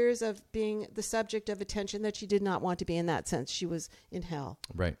many years of being the subject of attention that she did not want to be. In that sense, she was in hell.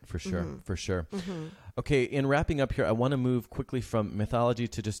 Right, for sure. Okay, in wrapping up here, I want to move quickly from mythology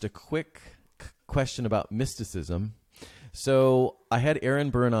to just a quick question about mysticism. So I had Erin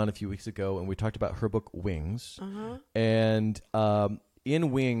Byrne on a few weeks ago, and we talked about her book Wings, and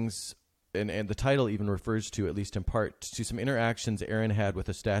in Wings, and the title even refers to, at least in part, to some interactions Erin had with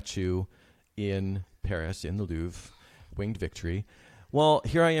a statue in Paris, in the Louvre, Winged Victory. Well,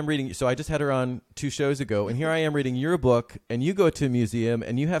 here I am reading. So I just had her on 2 shows ago, and here I am reading your book, and you go to a museum,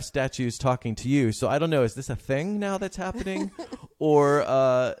 and you have statues talking to you. So I don't know, is this a thing now that's happening? Or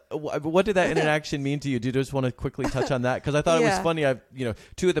what did that interaction mean to you? Do you just want to quickly touch on that? Because I thought it was funny.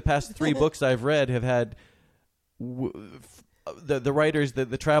 2 of the past 3 books I've read have had the writers,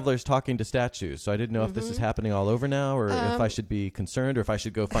 the travelers talking to statues. So I didn't know if this is happening all over now, or if I should be concerned, or if I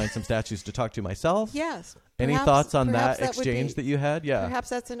should go find some statues to talk to myself. Yes. Any thoughts on that exchange that you had? Yeah. Perhaps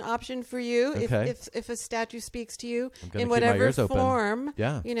that's an option for you. Okay. If a statue speaks to you keep in my whatever ears open. form,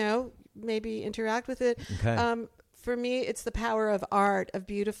 Yeah. Maybe interact with it. Okay. For me, it's the power of art, of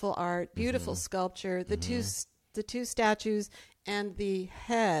beautiful art, beautiful sculpture. The two statues and the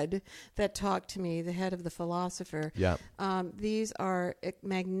head that talked to me, the head of the philosopher. Yeah. These are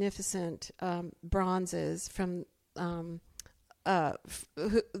magnificent bronzes from that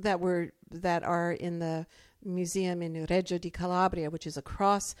are in the museum in Reggio di Calabria, which is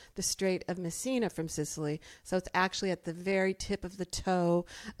across the Strait of Messina from Sicily. So it's actually at the very tip of the toe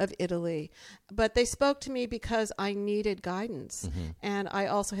of Italy. But they spoke to me because I needed guidance. And I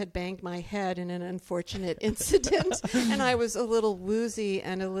also had banged my head in an unfortunate incident. And I was a little woozy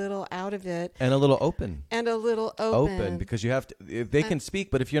and a little out of it. And a little open. Open. Because you have to, they can speak,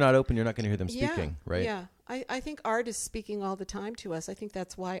 but if you're not open, you're not going to hear them speaking, right? Yeah. I think art is speaking all the time to us. I think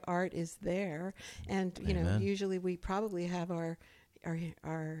that's why art is there. And, usually we probably have our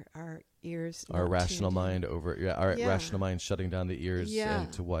ears. Our rational mind rational mind shutting down the ears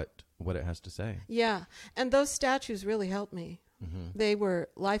to what it has to say. Yeah. And those statues really helped me. They were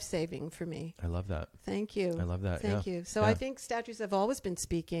life-saving for me. I love that. Thank you. I love that. Thank you. So I think statues have always been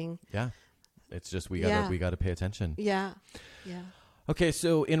speaking. Yeah. It's just we gotta pay attention. Yeah. Yeah. Okay,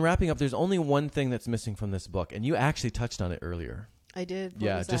 so in wrapping up, there's only one thing that's missing from this book, and you actually touched on it earlier. I did.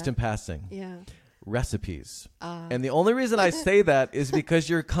 What was just that? in passing. Yeah. Recipes. And the only reason I say that is because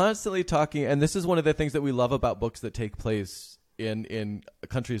you're constantly talking, and this is one of the things that we love about books that take place in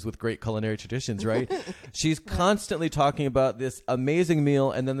countries with great culinary traditions, right? She's constantly talking about this amazing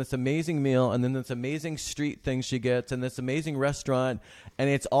meal, and then this amazing meal, and then this amazing street thing she gets, and this amazing restaurant, and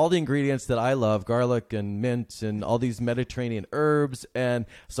it's all the ingredients that I love, garlic and mint and all these Mediterranean herbs. And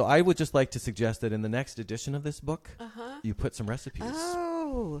so I would just like to suggest that in the next edition of this book, you put some recipes.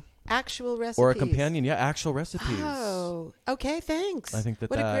 Oh, actual recipes. Or a companion, actual recipes. Oh, okay, thanks. I think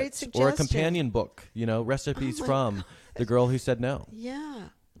what a great suggestion. Or a companion book, recipes from The Girl Who Said No. Yeah.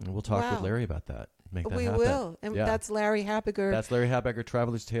 And we'll talk with Larry about that. Make that happen. We will. And that's Larry Habiger. That's Larry Habiger,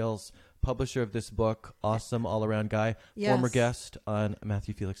 Traveler's Tales, publisher of this book. Awesome all-around guy. Yes. Former guest on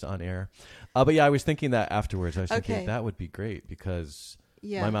Matthew Felix On Air. But I was thinking that afterwards. I was thinking that would be great because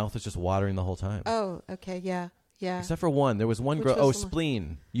my mouth was just watering the whole time. Oh, okay. Yeah. Yeah. Except for one. There was one girl. Oh,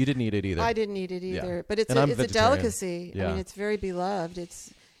 spleen. You didn't eat it either. I didn't eat it either. Yeah. But it's a delicacy. Yeah. I mean, it's very beloved.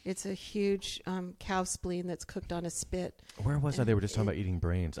 It's a huge cow spleen that's cooked on a spit. Where was I? They were just talking about eating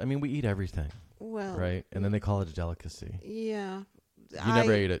brains. I mean, we eat everything. Well. Right? And then they call it a delicacy. Yeah. You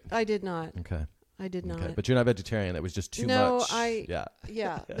never ate it. I did not. Okay. I did not. Okay, but you're not vegetarian. That was just too No, much.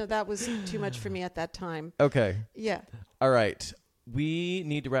 Yeah, no, that was too much for me at that time. Okay. Yeah. All right. We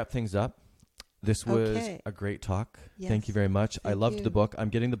need to wrap things up. This was Okay. a great talk. Yes. Thank you very much. I Thank loved you. the book. I'm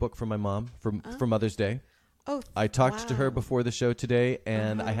getting the book from my mom for Mother's Day. Oh, I talked to her wow. before the show today,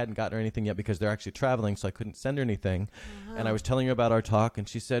 and I hadn't gotten her anything yet because they're actually traveling, so I couldn't send her anything. And I was telling her about our talk, and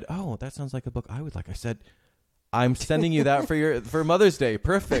she said, "Oh, that sounds like a book I would like." I said, "I'm sending you that for Mother's Day.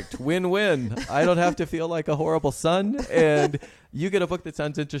 Perfect. Win-win. I don't have to feel like a horrible son, and you get a book that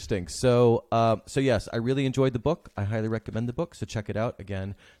sounds interesting." So yes, I really enjoyed the book. I highly recommend the book, so check it out.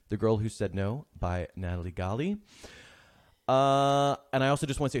 Again, The Girl Who Said No by Natalie Gali. And I also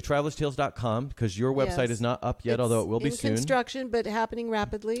just want to say travelerstales.com, because your website is not up yet, although it will be soon. In construction, but happening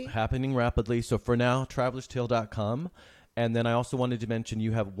rapidly. So for now, travelerstale.com. And then I also wanted to mention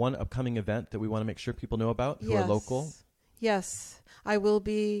you have one upcoming event that we want to make sure people know about who are local. Yes. I will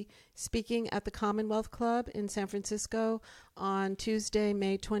be speaking at the Commonwealth Club in San Francisco on Tuesday,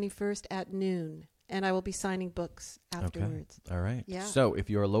 May 21st at noon. And I will be signing books afterwards. Okay. All right. Yeah. So if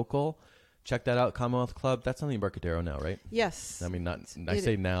you're local, check that out. Commonwealth Club. That's on the Embarcadero now, right? Yes. I mean, I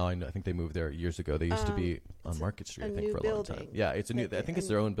say now. I think they moved there years ago. They used to be on Market Street, I think, for a long time. Yeah, it's a new. I think it's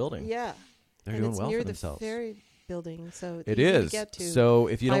their own building. Yeah. They're and doing it's well near for themselves. the ferry building, so It easy is. to get to. So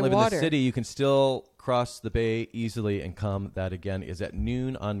if you don't by live water. in the city, you can still cross the bay easily and come. That, again, is at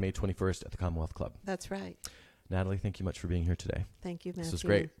noon on May 21st at the Commonwealth Club. That's right. Natalie, thank you much for being here today. Thank you, Matthew. This was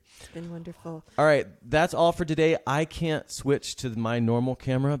great. It's been wonderful. All right, that's all for today. I can't switch to my normal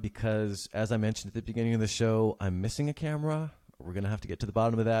camera because, as I mentioned at the beginning of the show, I'm missing a camera. We're going to have to get to the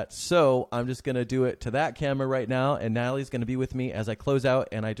bottom of that. So I'm just going to do it to that camera right now, and Natalie's going to be with me as I close out.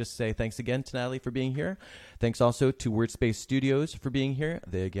 And I just say thanks again to Natalie for being here. Thanks also to WordSpace Studios for being here.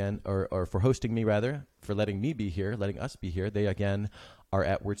 They, again, or for hosting me, rather, for letting me be here, letting us be here. They, again, are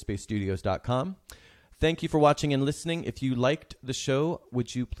at wordspacesstudios.com. Thank you for watching and listening. If you liked the show,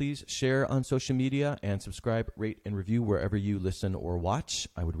 would you please share on social media and subscribe, rate, and review wherever you listen or watch?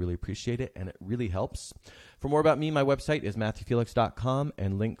 I would really appreciate it, and it really helps. For more about me, my website is MatthewFelix.com,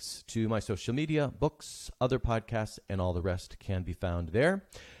 and links to my social media, books, other podcasts, and all the rest can be found there.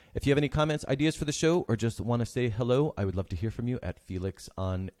 If you have any comments, ideas for the show, or just want to say hello, I would love to hear from you at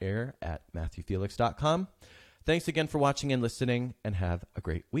FelixOnAir at MatthewFelix.com. Thanks again for watching and listening, and have a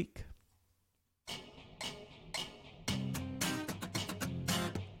great week.